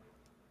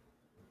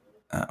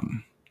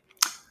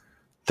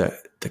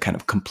kind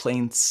of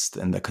complaints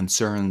and the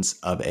concerns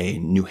of a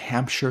New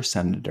Hampshire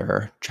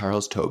senator,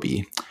 Charles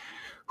Tobey,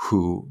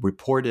 who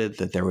reported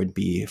that there would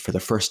be, for the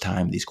first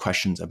time, these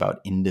questions about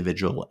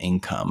individual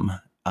income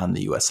on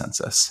the U.S.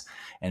 Census.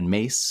 And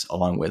Mace,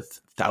 along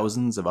with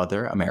thousands of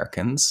other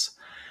Americans,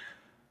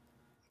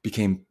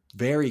 became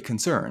very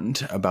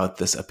concerned about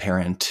this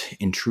apparent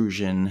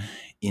intrusion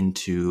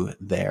into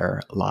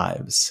their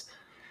lives.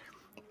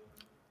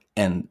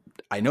 And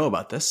I know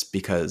about this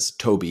because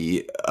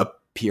Tobey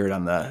appeared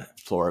on the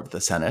floor of the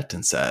Senate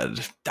and said,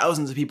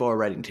 thousands of people are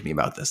writing to me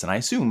about this. And I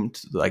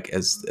assumed, like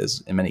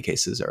as in many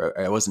cases, or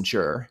I wasn't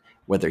sure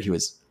whether he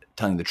was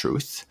telling the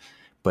truth,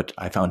 but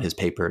I found his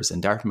papers in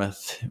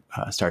Dartmouth,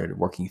 started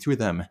working through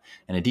them.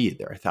 And indeed,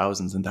 there are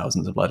thousands and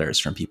thousands of letters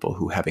from people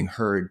who, having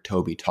heard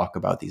Tobey talk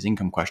about these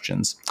income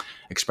questions,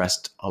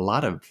 expressed a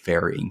lot of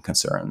varying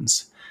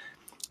concerns.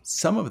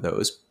 Some of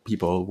those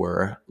people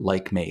were,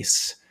 like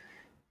Mace,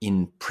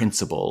 in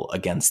principle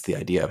against the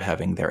idea of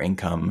having their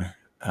income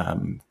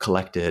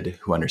collected,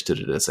 who understood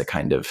it as a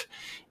kind of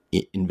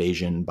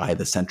invasion by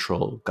the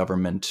central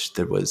government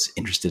that was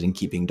interested in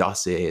keeping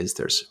dossiers.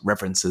 There's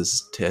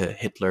references to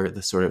Hitler,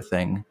 this sort of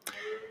thing.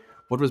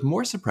 What was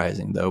more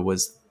surprising, though,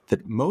 was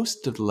that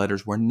most of the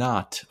letters were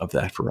not of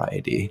that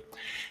variety,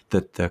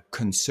 that the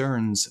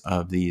concerns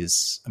of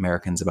these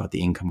Americans about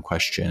the income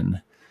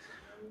question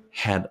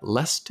had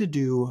less to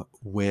do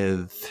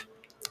with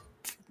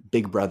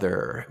Big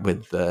Brother,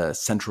 with the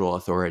central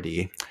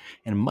authority,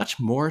 and much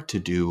more to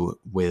do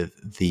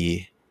with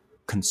the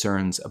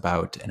concerns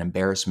about an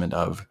embarrassment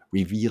of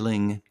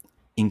revealing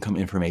income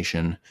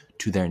information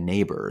to their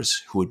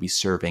neighbors who would be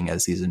serving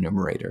as these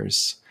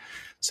enumerators.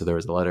 So there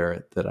was a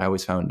letter that I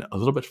always found a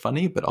little bit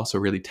funny, but also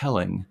really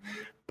telling,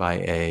 by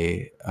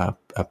a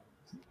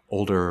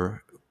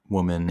older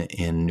woman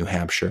in New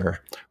Hampshire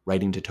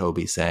writing to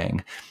Tobey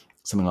saying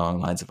something along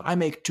the lines of, I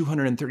make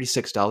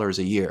 $236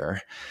 a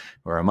year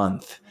or a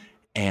month,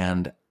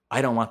 and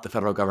I don't want the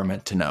federal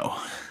government to know.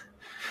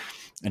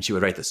 And she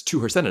would write this to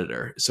her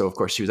senator. So, of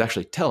course, she was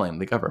actually telling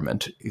the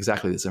government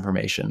exactly this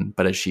information.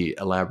 But as she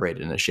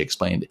elaborated and as she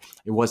explained,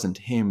 it wasn't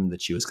him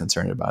that she was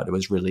concerned about. It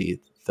was really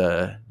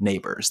the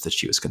neighbors that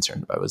she was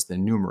concerned about. It was the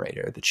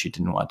enumerator that she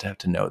didn't want to have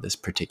to know this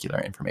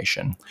particular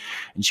information.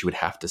 And she would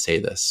have to say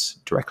this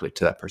directly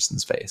to that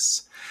person's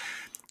face.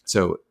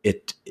 So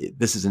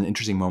this is an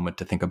interesting moment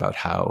to think about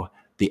how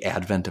the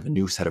advent of a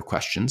new set of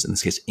questions, in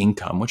this case,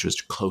 income, which was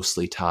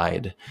closely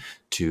tied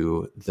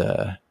to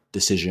the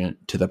decision,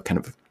 to the kind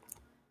of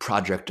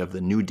project of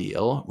the New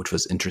Deal, which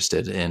was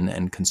interested in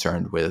and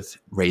concerned with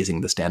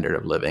raising the standard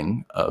of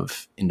living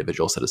of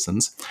individual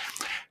citizens,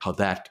 how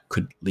that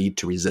could lead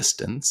to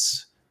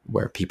resistance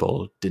where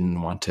people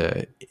didn't want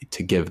to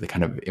give the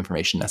kind of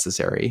information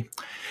necessary.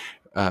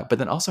 But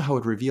then also how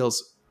it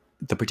reveals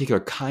the particular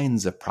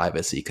kinds of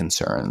privacy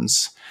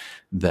concerns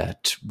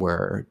that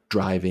were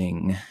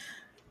driving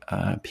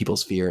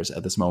people's fears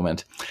at this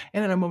moment.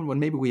 And in a moment when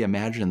maybe we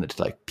imagine that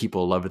like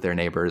people loved their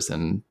neighbors,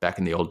 and back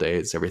in the old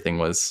days, everything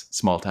was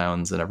small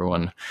towns and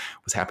everyone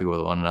was happy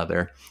with one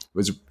another.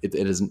 This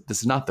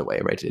is not the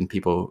way, right? And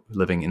people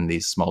living in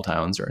these small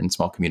towns or in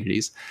small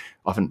communities,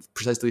 often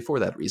precisely for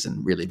that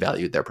reason, really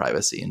valued their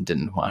privacy and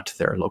didn't want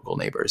their local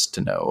neighbors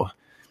to know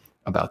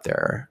about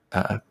their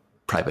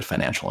private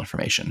financial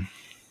information.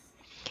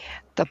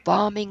 The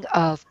bombing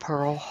of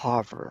Pearl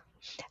Harbor,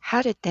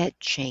 how did that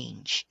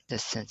change the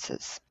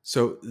census?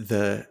 So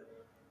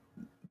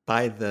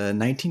by the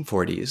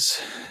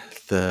 1940s,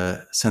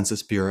 the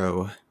Census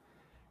Bureau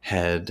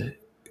had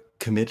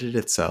committed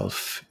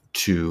itself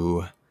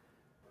to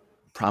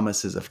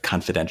promises of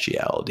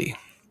confidentiality.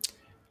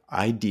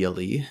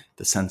 Ideally,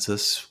 the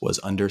census was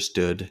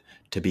understood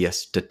to be a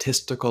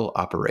statistical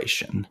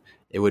operation.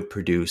 It would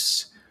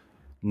produce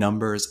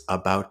numbers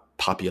about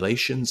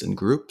populations and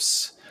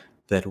groups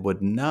that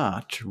would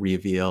not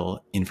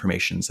reveal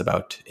information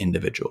about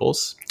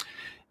individuals.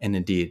 And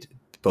indeed,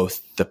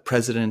 both the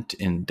president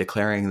in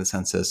declaring the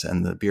census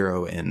and the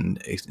Bureau in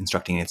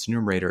instructing its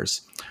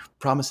enumerators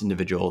promised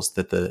individuals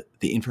that the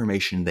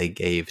information they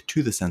gave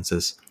to the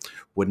census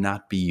would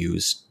not be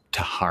used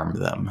to harm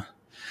them.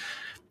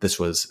 This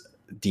was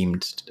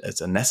deemed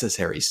as a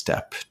necessary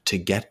step to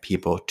get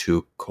people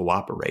to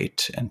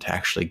cooperate and to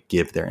actually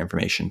give their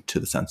information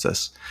to the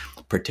census,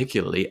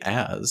 particularly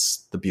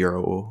as the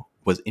Bureau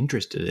was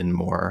interested in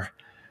more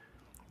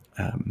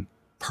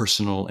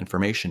personal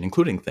information,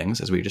 including things,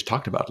 as we just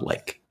talked about,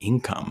 like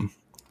income.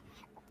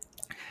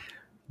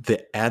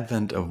 the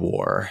advent of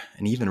war,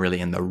 and even really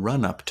in the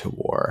run-up to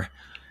war,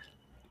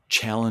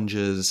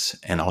 challenges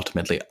and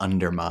ultimately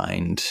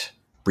undermined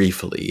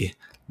briefly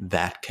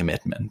that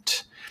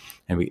commitment.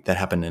 And that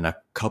happened in a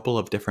couple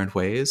of different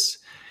ways,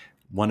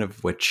 one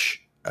of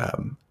which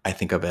I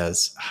think of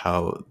as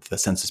how the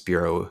Census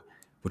Bureau,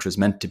 which was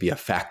meant to be a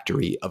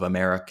factory of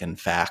American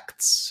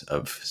facts,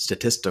 of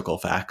statistical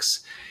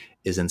facts,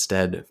 is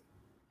instead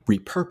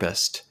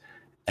repurposed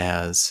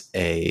as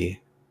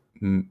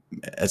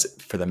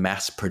for the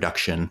mass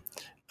production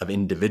of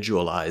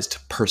individualized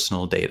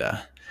personal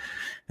data.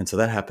 And so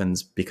that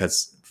happens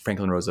because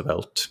Franklin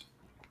Roosevelt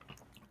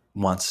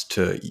wants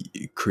to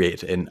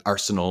create an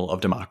arsenal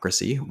of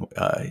democracy,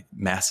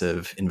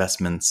 massive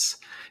investments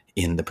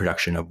in the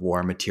production of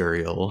war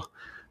material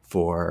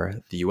for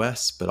the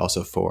US, but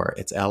also for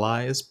its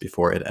allies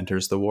before it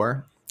enters the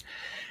war.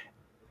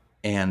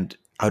 And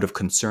out of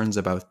concerns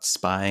about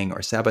spying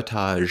or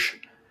sabotage,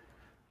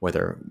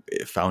 whether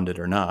founded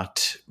or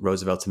not,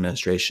 Roosevelt's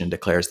administration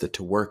declares that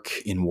to work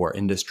in war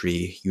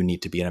industry, you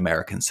need to be an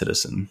American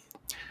citizen.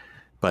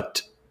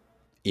 But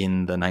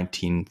in the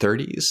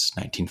 1930s,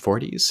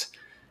 1940s,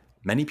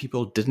 many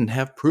people didn't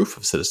have proof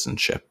of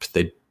citizenship.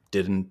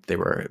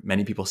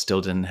 Many people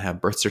still didn't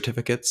have birth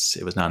certificates.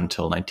 It was not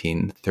until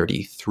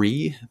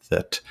 1933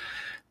 that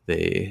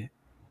the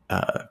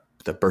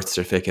birth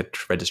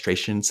certificate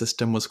registration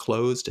system was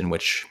closed, in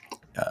which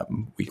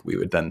we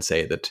would then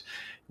say that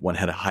one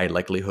had a high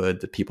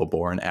likelihood that people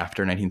born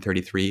after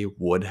 1933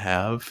 would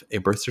have a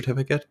birth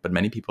certificate, but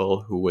many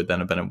people who would then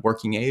have been of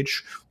working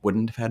age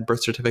wouldn't have had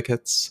birth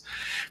certificates.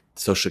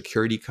 Social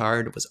Security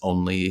card was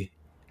only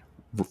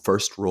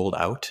first rolled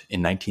out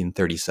in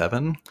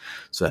 1937.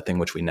 So that thing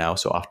which we now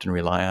so often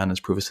rely on as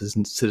proof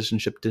of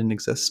citizenship didn't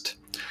exist.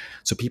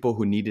 So people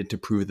who needed to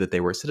prove that they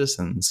were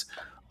citizens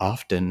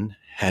often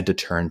had to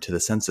turn to the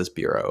Census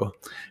Bureau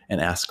and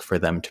ask for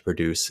them to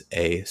produce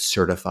a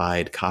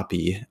certified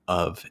copy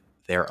of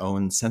their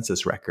own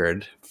census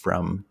record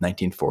from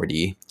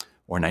 1940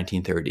 or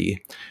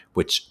 1930,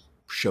 which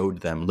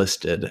showed them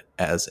listed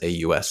as a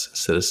U.S.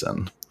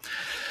 citizen.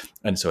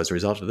 And so as a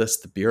result of this,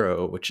 the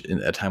Bureau, which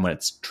at a time when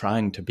it's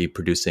trying to be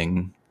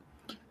producing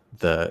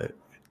the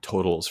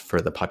totals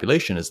for the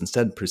population, is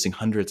instead producing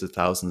hundreds of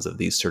thousands of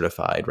these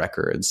certified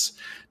records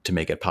to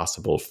make it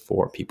possible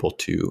for people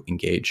to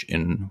engage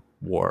in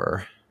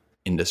war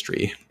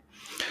industry.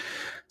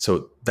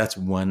 So that's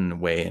one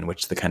way in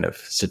which the kind of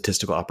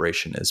statistical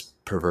operation is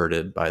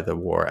perverted by the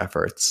war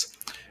efforts.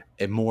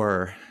 A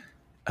more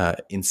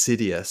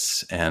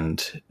insidious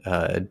and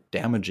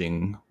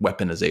damaging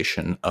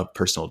weaponization of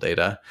personal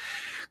data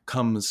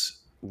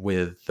comes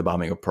with the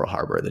bombing of Pearl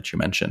Harbor that you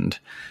mentioned,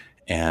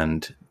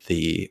 and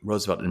the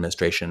Roosevelt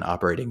administration,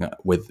 operating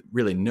with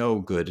really no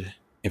good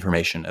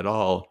information at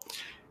all,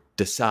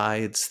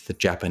 decides that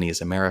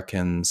Japanese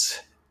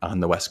Americans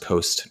on the West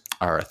Coast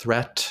are a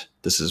threat.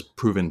 This is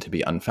proven to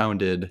be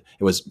unfounded.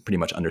 It was pretty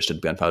much understood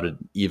to be unfounded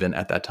even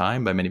at that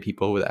time by many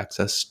people with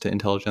access to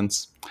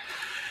intelligence.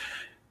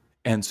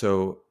 And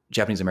so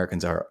Japanese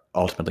Americans are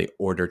ultimately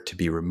ordered to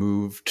be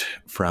removed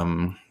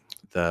from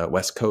the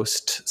West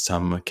Coast.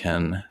 Some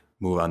can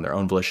move on their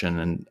own volition,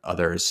 and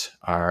others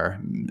are,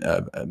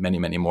 many,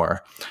 many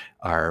more,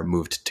 are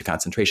moved to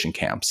concentration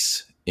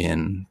camps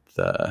in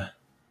the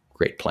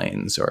Great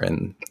Plains or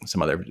in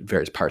some other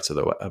various parts of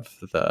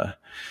the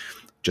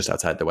just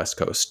outside the West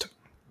Coast.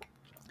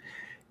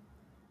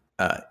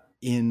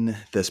 In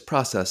this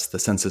process, the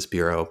Census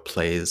Bureau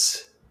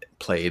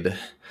played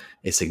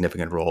a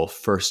significant role,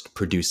 first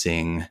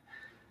producing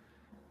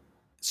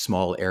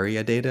small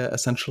area data,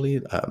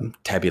 essentially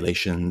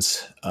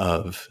tabulations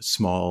of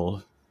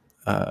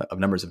of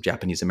numbers of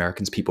Japanese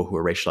Americans, people who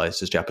were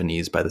racialized as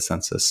Japanese by the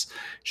census,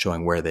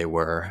 showing where they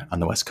were on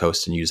the West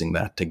Coast and using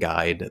that to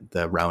guide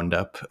the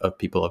roundup of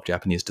people of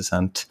Japanese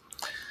descent.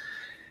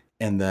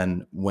 And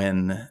then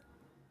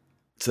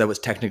so that was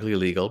technically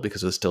illegal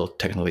because it was still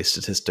technically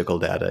statistical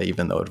data,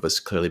 even though it was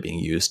clearly being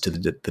used to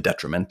the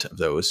detriment of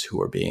those who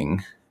were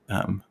being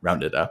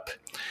rounded up.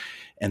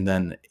 And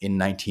then in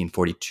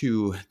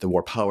 1942, the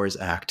War Powers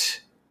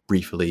Act,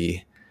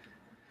 briefly,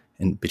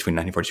 between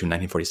 1942 and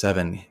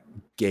 1947,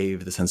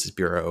 gave the Census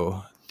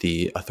Bureau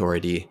the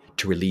authority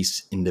to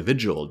release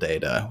individual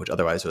data, which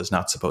otherwise was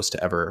not supposed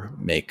to ever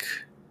make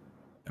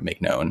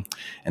known.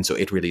 And so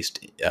it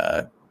released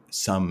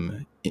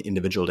some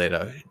individual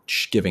data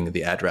giving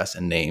the address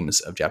and names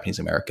of Japanese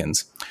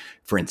Americans,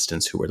 for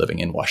instance, who were living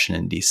in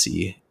Washington,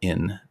 D.C.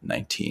 in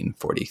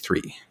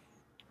 1943.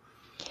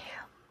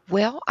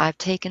 Well, I've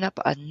taken up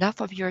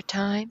enough of your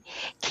time.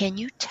 Can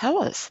you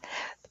tell us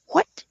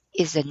what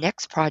is the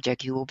next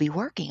project you will be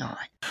working on?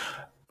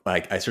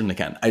 I certainly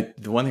can.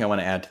 The one thing I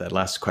want to add to that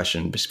last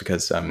question, just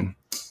because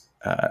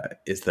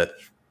is that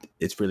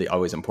it's really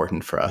always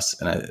important for us,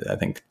 and I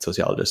think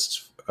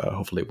sociologists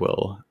hopefully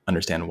will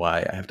understand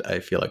why I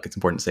feel like it's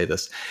important to say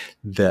this,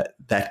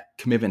 that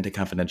commitment to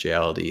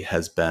confidentiality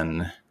has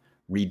been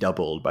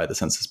redoubled by the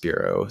Census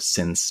Bureau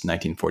since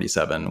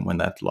 1947, when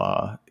that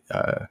law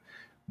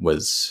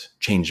was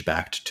changed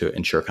back to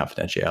ensure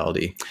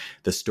confidentiality.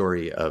 The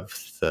story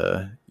of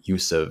the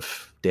use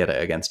of data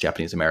against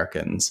Japanese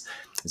Americans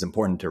is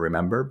important to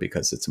remember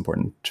because it's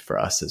important for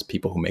us as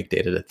people who make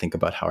data to think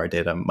about how our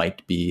data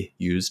might be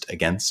used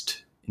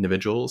against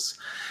individuals.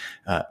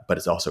 But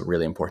it's also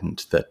really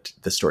important that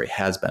the story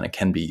has been and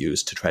can be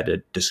used to try to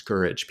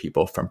discourage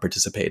people from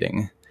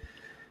participating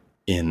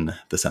in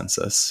the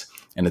census.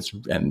 And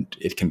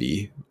it can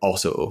be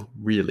also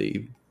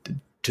really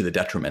to the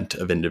detriment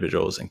of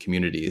individuals and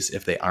communities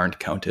if they aren't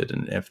counted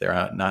and if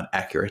they're not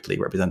accurately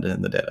represented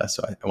in the data.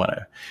 So I want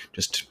to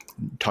just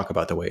talk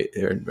about the way,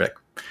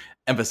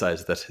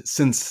 emphasize that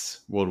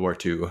since World War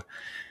II,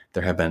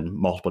 there have been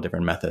multiple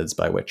different methods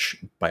by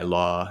which, by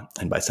law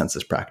and by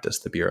census practice,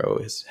 the Bureau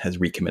has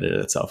recommitted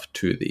itself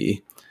to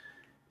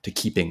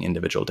keeping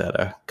individual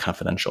data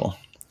confidential.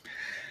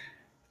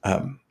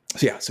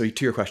 So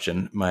to your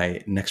question,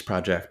 my next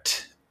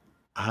project,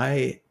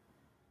 I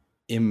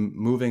am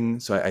moving.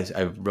 So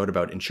I wrote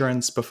about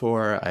insurance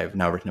before. I've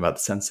now written about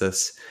the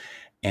census.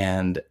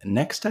 And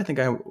next, I think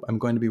I'm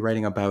going to be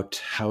writing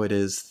about how it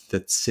is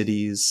that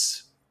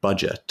cities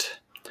budget.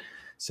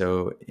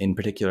 So in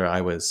particular, I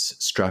was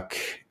struck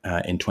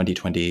in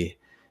 2020,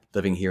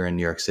 living here in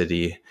New York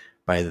City,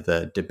 by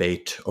the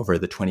debate over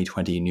the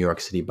 2020 New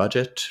York City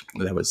budget.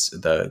 That was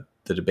the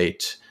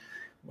debate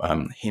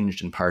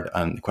hinged in part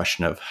on the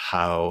question of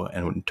how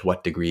and to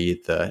what degree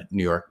the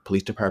New York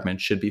Police Department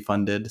should be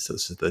funded. So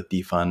this is the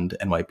defund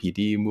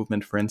NYPD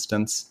movement, for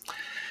instance.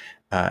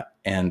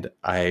 And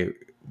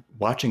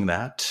watching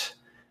that,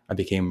 I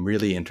became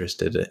really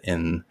interested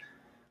in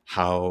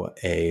how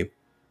a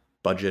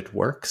budget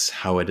works,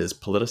 how it is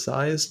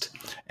politicized,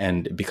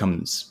 and it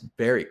becomes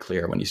very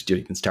clear when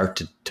you can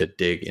start to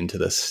dig into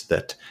this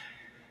that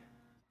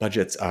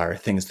budgets are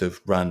things that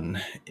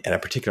run at a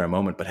particular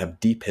moment, but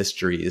have deep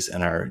histories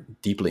and are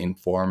deeply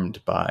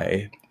informed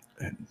by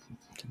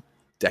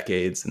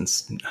decades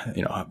and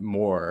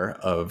more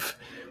of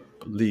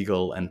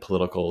legal and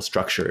political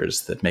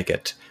structures that make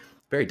it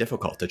very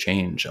difficult to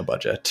change a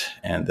budget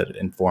and that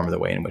inform the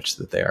way in which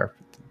that they are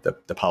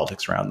the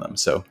politics around them.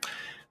 So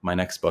my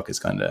next book is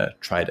going to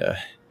try to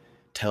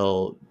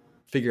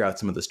figure out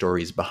some of the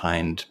stories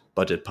behind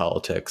budget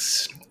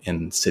politics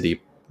in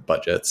city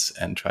budgets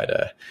and try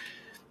to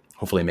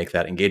hopefully make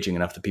that engaging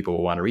enough that people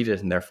will want to read it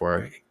and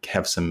therefore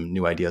have some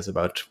new ideas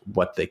about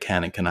what they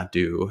can and cannot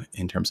do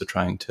in terms of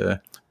trying to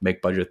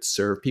make budgets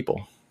serve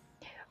people.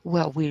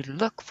 Well, we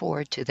look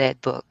forward to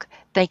that book.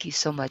 Thank you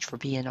so much for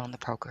being on the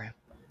program.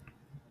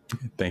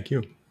 Thank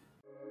you.